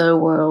world or the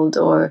world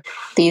or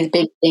these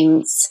big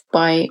things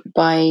by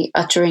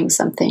uttering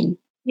something.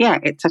 yeah,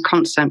 it's a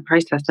constant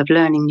process of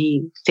learning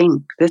new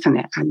things, isn't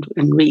it? And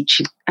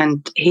reaching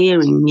and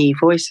hearing new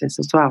voices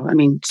as well. I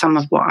mean, some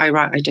of what I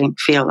write, I don't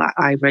feel that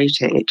I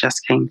wrote it. It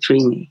just came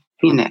through me.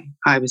 You know,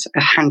 I was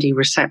a handy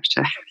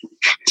receptor,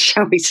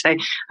 shall we say.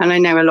 And I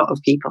know a lot of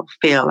people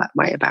feel that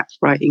way about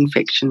writing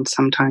fiction.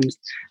 Sometimes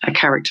a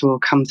character will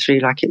come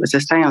through like it was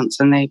a seance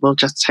and they will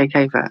just take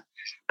over.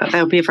 But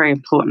they'll be a very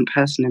important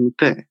person in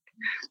the book.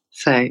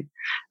 So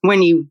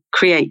when you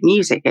create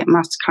music, it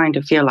must kind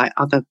of feel like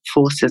other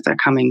forces are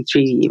coming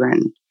through you.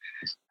 And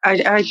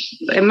I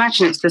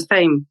imagine it's the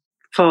same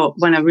for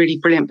when a really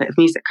brilliant bit of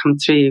music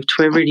comes through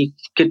to a really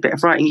good bit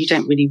of writing. You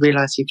don't really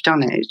realise you've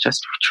done it. It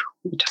just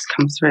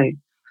comes through.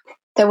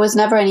 There was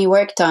never any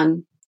work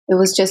done. It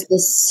was just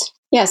this,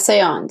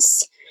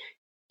 seance.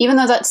 Even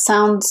though that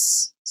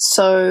sounds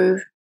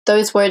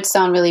those words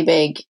sound really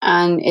big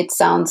and it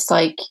sounds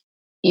like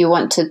you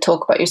want to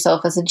talk about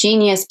yourself as a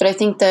genius, but I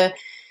think the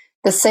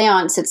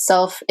seance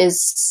itself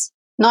is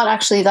not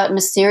actually that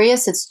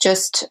mysterious. It's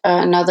just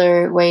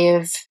another way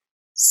of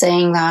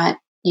saying that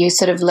you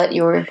sort of let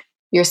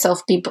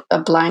yourself be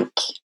a blank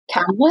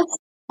canvas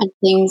and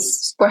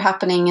things were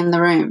happening in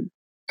the room.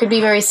 Could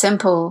be very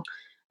simple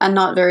and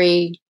not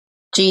very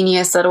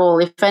genius at all.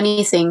 If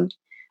anything,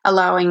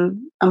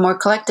 allowing a more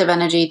collective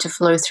energy to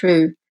flow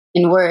through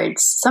in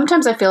words.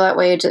 Sometimes I feel that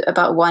way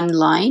about one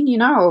line,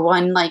 or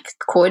one like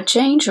chord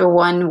change or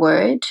one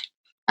word.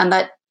 And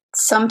that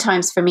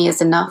sometimes for me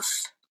is enough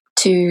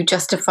to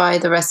justify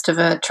the rest of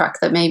a track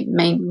that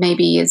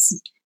maybe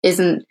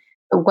isn't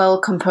well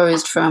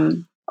composed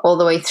from all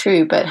the way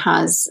through, but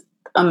has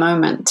a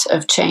moment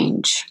of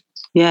change.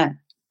 Yeah,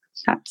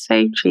 that's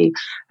so true.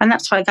 And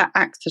that's why that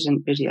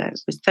accident video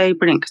was so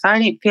brilliant, because I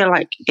didn't feel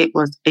like it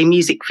was a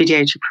music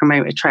video to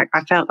promote a track.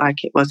 I felt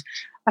like it was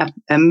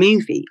a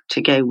movie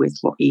to go with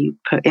what you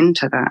put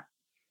into that.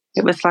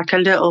 It was like a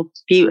little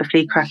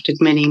beautifully crafted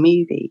mini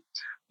movie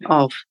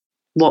of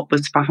what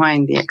was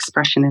behind the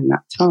expression in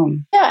that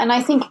song. Yeah, and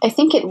I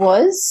think it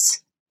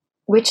was,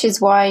 which is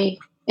why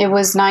it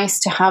was nice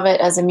to have it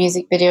as a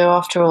music video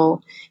after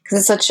all,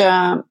 because it's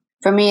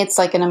for me, it's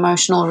like an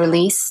emotional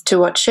release to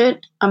watch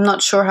it. I'm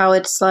not sure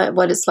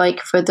what it's like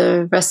for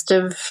the rest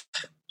of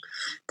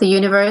the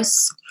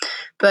universe,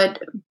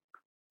 but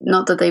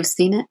not that they've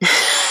seen it,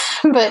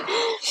 but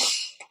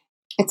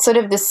it's sort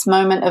of this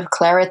moment of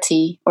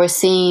clarity or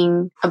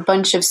seeing a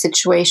bunch of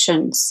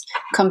situations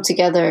come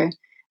together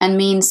and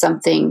mean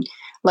something,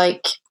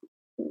 like,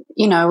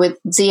 with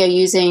Zia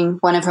using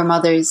one of her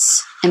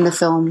mothers in the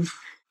film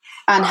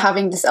and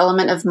having this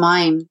element of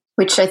mime,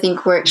 which I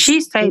think works.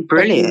 She's so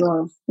brilliant.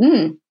 Well.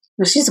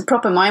 She's a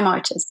proper mime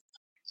artist.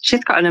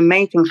 She's got an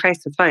amazing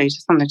face as well. You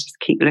just want to just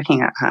keep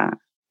looking at her.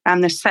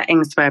 And the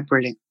settings were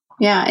brilliant.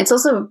 Yeah, it's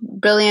also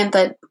brilliant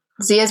that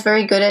Zia is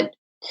very good at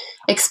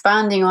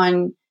expanding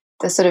on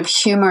the sort of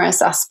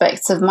humorous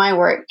aspects of my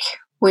work,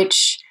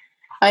 which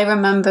I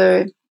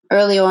remember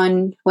early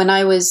on when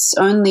I was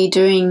only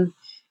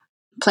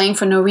playing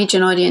for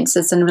Norwegian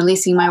audiences and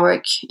releasing my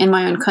work in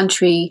my own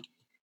country.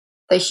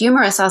 The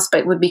humorous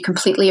aspect would be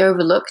completely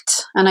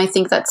overlooked. And I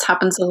think that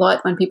happens a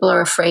lot when people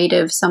are afraid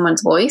of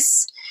someone's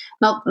voice.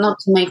 Not to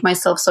make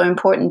myself so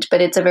important,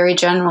 but it's a very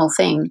general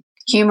thing.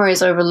 Humor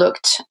is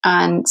overlooked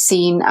and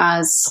seen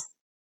as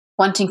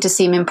wanting to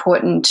seem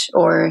important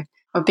or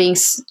being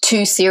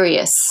too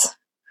serious.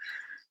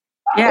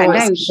 Yeah,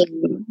 or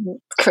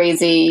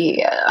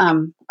crazy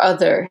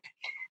other.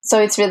 So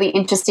it's really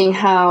interesting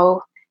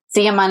how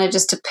Zia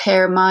manages to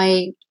pair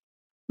my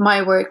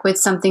work with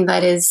something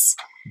that is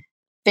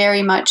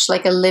very much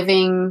like a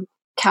living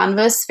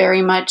canvas,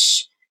 very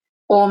much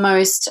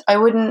almost, I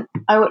would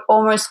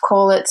almost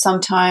call it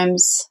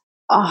sometimes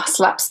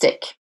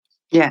slapstick.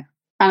 Yeah.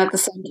 And at the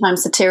same time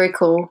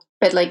satirical,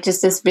 but like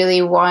just this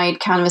really wide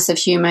canvas of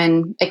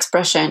human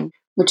expression,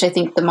 which I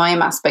think the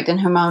mime aspect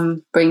and her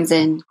mum brings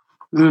in.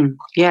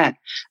 Yeah,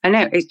 I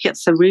know it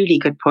gets a really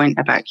good point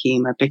about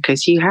humour,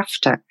 because you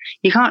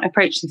can't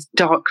approach this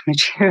dark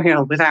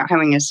material without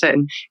having a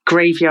certain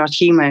graveyard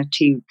humour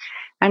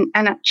and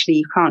actually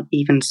you can't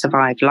even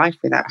survive life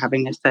without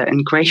having a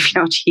certain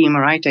graveyard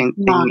humour. I don't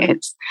think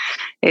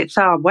it's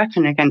our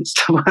weapon against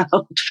the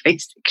world,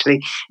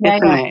 basically,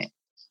 isn't it?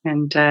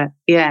 And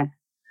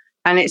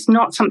and it's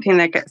not something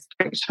that gets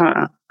picked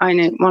up. I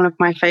know one of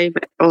my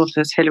favourite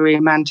authors, Hilary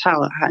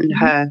Mantel, and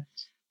her.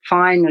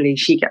 Finally,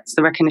 she gets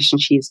the recognition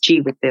she is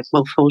due with the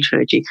Wolf Hall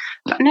trilogy.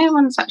 But no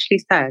one's actually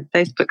said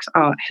those books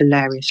are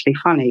hilariously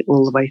funny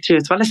all the way through,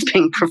 as well as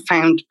being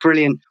profound,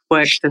 brilliant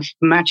works of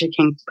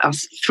magicking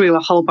us through a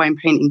Holbein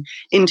painting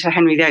into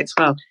Henry VIII's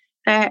world.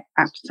 They're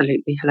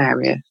absolutely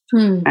hilarious.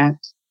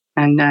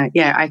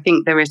 I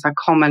think there is a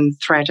common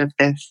thread of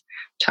this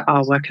to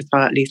our work as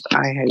well. At least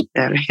I hope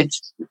there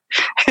is.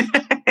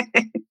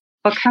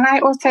 Well, can I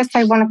also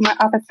say one of my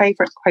other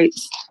favourite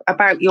quotes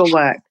about your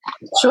work?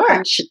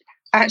 Sure.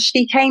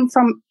 Actually came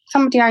from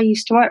somebody I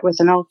used to work with,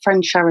 an old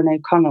friend, Sharon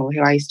O'Connell,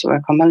 who I used to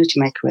work on Melody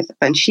Maker with.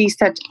 And she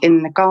said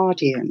in The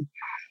Guardian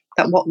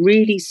that what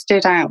really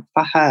stood out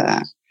for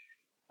her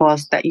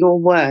was that your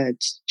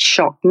words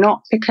shock,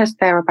 not because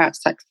they're about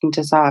sex and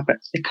desire, but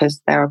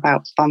because they're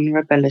about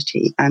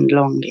vulnerability and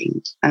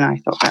longing. And I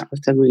thought that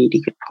was a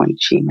really good point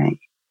she made.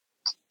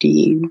 Do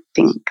you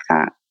think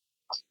that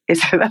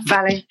is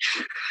valid?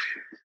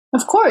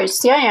 Of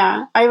course,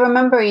 yeah. I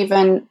remember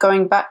even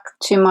going back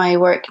to my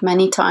work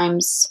many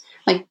times,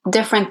 like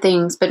different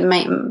things, but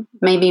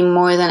maybe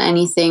more than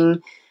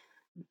anything,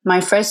 my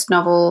first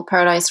novel,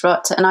 Paradise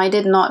Rot, and I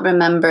did not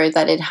remember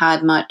that it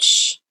had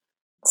much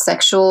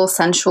sexual,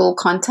 sensual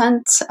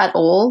content at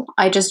all.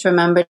 I just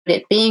remembered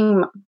it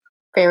being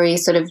very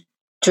sort of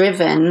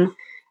driven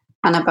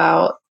and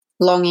about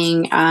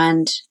longing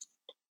and,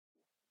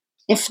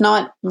 if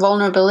not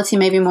vulnerability,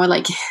 maybe more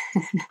like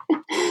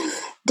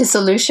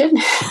dissolution,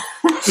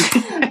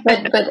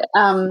 but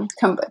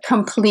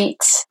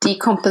complete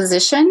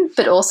decomposition,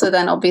 but also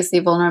then obviously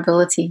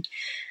vulnerability,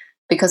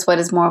 because what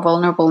is more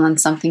vulnerable than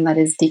something that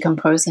is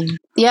decomposing?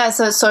 Yeah,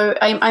 so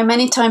I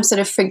many times sort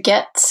of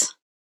forget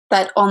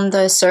that on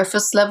the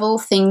surface level,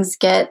 things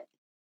get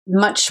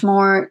much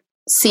more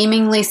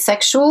seemingly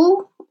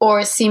sexual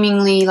or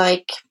seemingly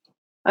like,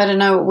 I don't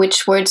know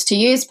which words to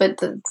use, but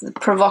the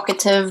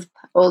provocative,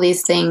 all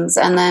these things.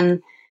 And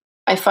then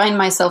I find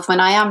myself when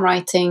I am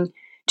writing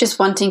just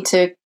wanting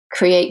to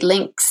create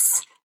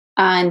links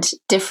and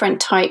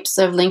different types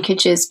of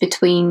linkages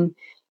between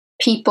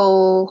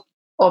people,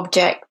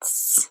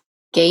 objects,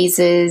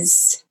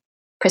 gazes,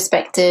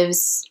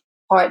 perspectives,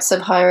 parts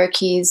of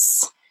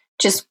hierarchies,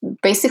 just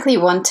basically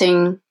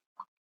wanting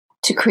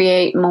to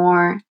create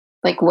more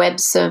like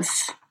webs of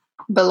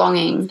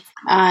belonging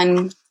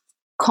and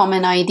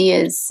common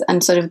ideas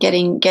and sort of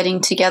getting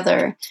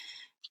together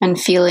and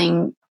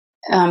feeling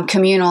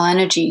communal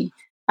energy.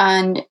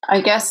 And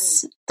I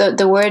guess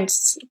the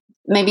words,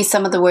 maybe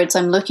some of the words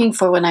I'm looking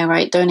for when I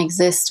write don't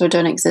exist or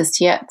don't exist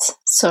yet.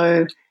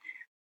 So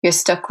you're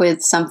stuck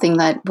with something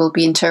that will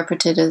be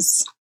interpreted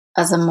as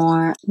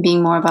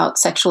being more about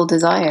sexual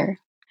desire.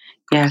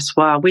 Yes,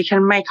 well, we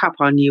can make up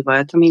our new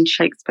words. I mean,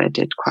 Shakespeare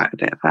did quite a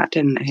bit of that,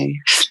 didn't he?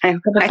 So,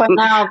 but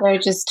now they're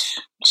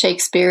just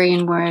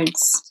Shakespearean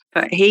words.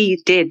 But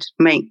he did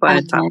make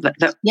words up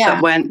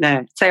that weren't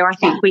there. So I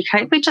think we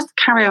just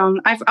carry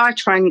on. I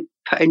try and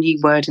put a new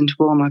word into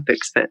all my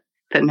books that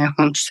no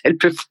one said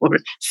before,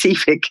 see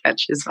if it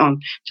catches on.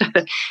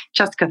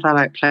 Just because I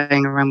like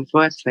playing around with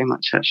words so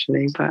much,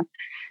 actually. But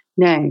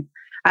no.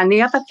 And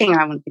the other thing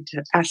I wanted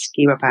to ask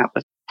you about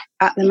was,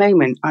 at the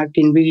moment, I've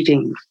been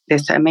reading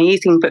this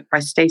amazing book by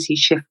Stacey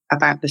Schiff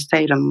about the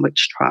Salem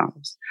witch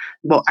trials,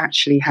 what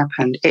actually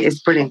happened. It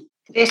is brilliant.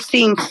 This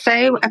seems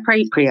so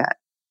appropriate.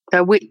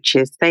 The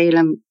witches,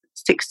 Salem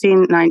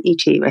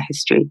 1692, a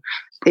history.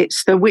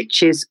 It's the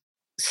witches,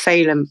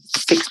 Salem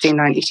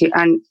 1692.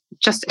 And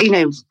just,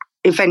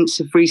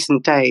 events of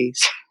recent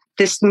days.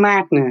 This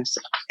madness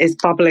is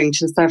bubbling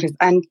to the surface.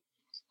 And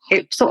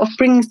it sort of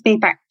brings me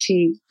back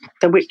to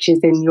the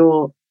witches in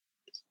your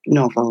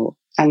novel.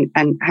 And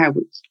how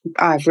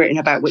I've written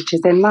about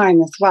witches in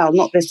mine as well,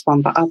 not this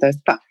one, but others.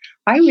 But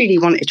I really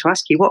wanted to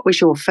ask you, what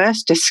was your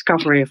first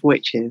discovery of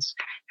witches?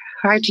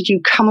 How did you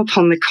come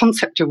upon the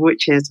concept of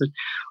witches and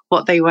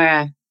what they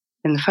were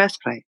in the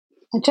first place?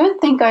 I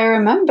don't think I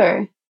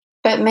remember,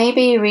 but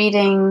maybe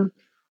reading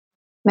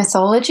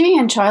mythology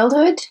in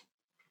childhood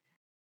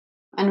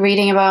and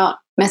reading about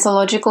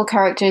mythological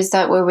characters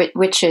that were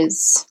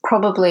witches,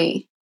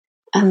 probably.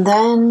 And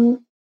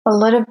then a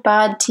lot of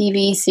bad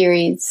TV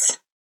series.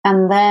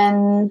 And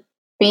then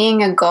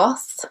being a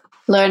goth,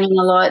 learning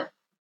a lot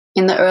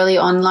in the early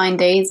online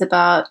days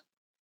about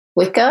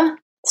Wicca.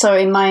 So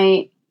in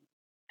my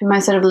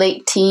sort of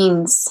late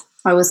teens,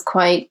 I was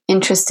quite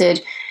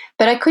interested,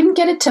 but I couldn't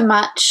get it to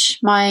match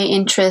my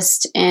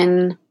interest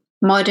in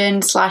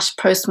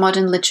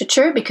modern/postmodern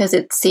literature because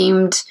it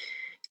seemed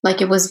like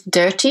it was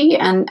dirty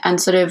and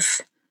sort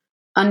of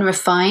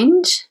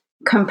unrefined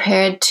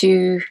compared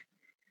to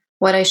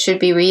what I should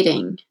be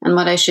reading and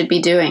what I should be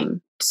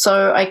doing.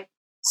 So I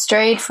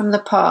strayed from the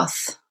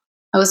path.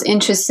 I was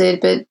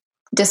interested, but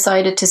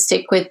decided to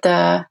stick with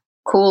the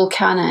cool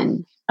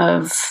canon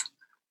of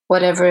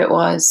whatever it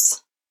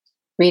was,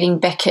 reading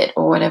Beckett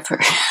or whatever.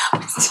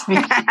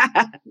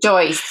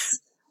 Joyce.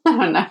 I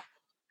don't know.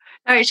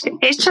 No,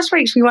 it just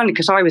makes me wonder,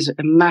 because I was a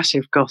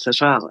massive goth as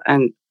well.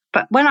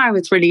 But when I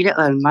was really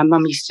little, my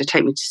mum used to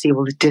take me to see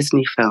all the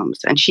Disney films,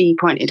 and she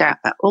pointed out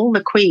that all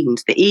the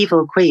queens, the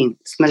evil queens,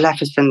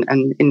 Maleficent,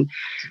 and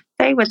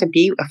they were the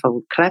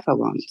beautiful, clever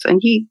ones. And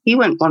you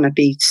wouldn't want to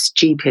be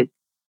stupid,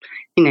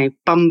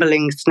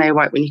 bumbling Snow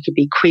White when you could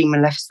be Queen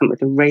Maleficent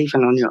with a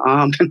raven on your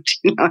arm.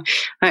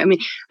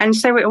 And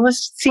so it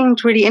always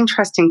seemed really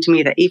interesting to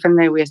me that even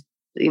though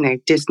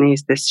Disney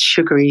is this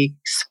sugary,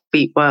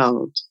 sweet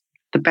world,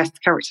 the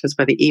best characters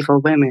were the evil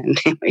women,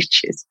 the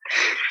witches.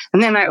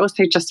 And then I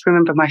also just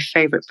remember my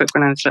favourite book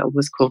when I was little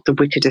was called The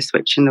Wickedest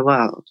Witch in the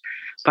World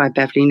by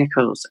Beverly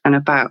Nichols, and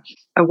about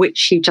a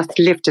witch who just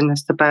lived in a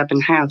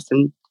suburban house,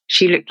 and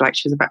she looked like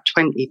she was about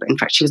 20, but in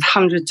fact she was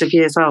hundreds of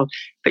years old.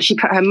 But she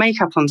put her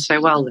makeup on so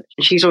well that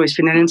she's always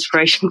been an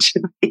inspiration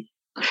to me.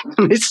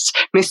 Miss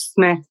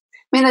Smith.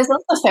 I mean, there's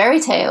lots of fairy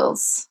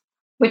tales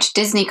which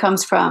Disney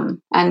comes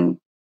from and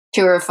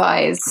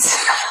purifies.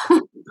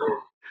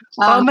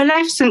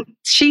 Maleficent,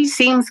 she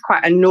seems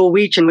quite a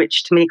Norwegian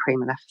witch to me, Queen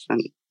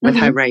Maleficent, with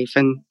her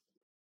raven.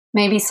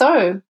 Maybe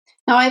so.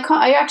 No,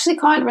 I actually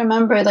can't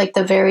remember like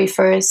the very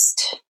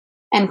first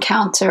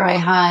encounter I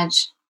had.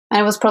 And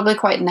it was probably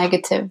quite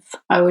negative,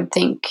 I would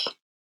think,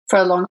 for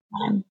a long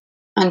time,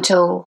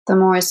 until the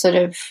more sort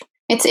of...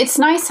 It's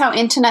nice how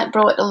internet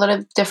brought a lot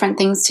of different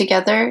things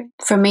together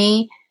for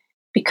me,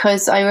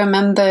 because I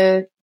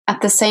remember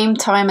at the same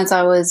time as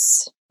I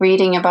was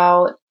reading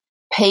about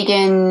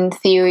pagan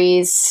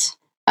theories,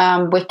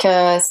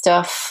 Wicca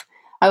stuff,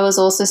 I was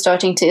also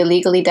starting to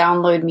illegally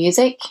download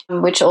music,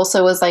 which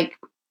also was like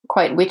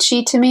quite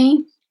witchy to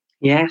me.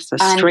 Yes, a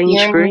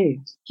strange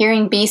brew.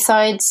 Hearing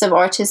B-sides of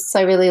artists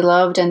I really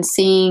loved, and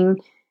seeing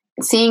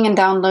and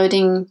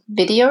downloading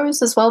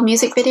videos as well,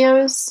 music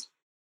videos,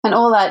 and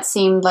all that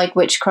seemed like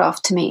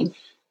witchcraft to me.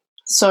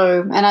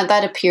 So, and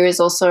that appears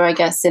also, I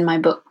guess, in my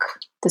book,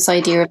 this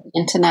idea of the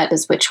internet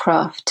as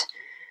witchcraft,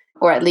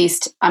 or at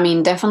least, I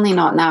mean, definitely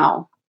not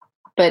now,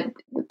 but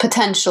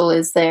potential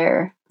is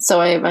there. So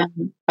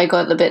I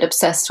got a bit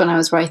obsessed when I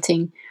was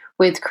writing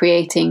with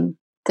creating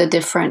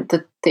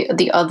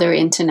the other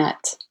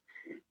internet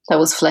that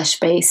was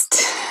flesh-based,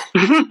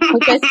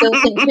 which I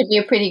still think could be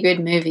a pretty good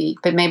movie,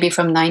 but maybe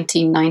from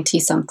 1990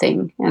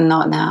 something and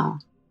not now.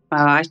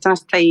 Well, I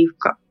must say you've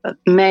got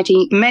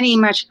many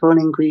magical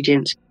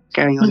ingredients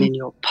going on in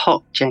your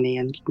pot, Jenny,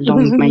 and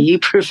long may you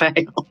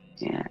prevail.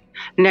 Yeah.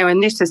 No,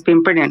 and this has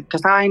been brilliant,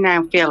 because I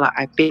now feel like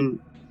I've been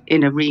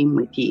in a room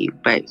with you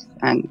both,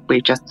 and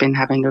we've just been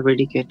having a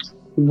really good,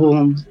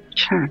 warm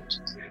chat.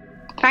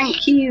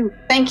 Thank you.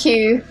 Thank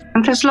you.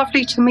 And it's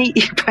lovely to meet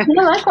you both.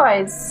 Yeah,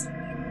 likewise.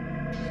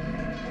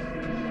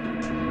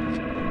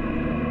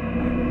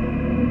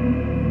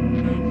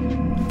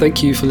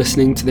 Thank you for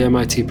listening to the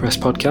MIT Press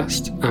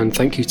podcast, and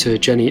thank you to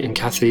Jenny and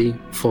Kathy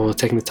for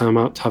taking the time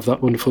out to have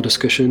that wonderful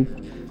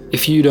discussion.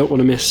 If you don't want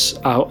to miss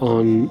out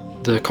on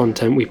the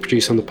content we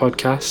produce on the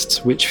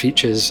podcast, which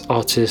features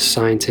artists,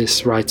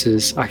 scientists,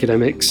 writers,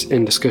 academics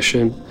in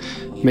discussion,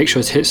 make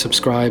sure to hit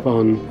subscribe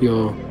on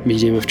your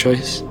medium of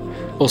choice.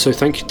 Also,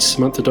 thank you to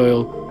Samantha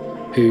Doyle,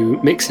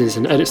 who mixes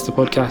and edits the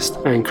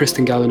podcast, and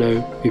Kristen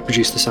Gallino, who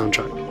produced the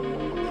soundtrack.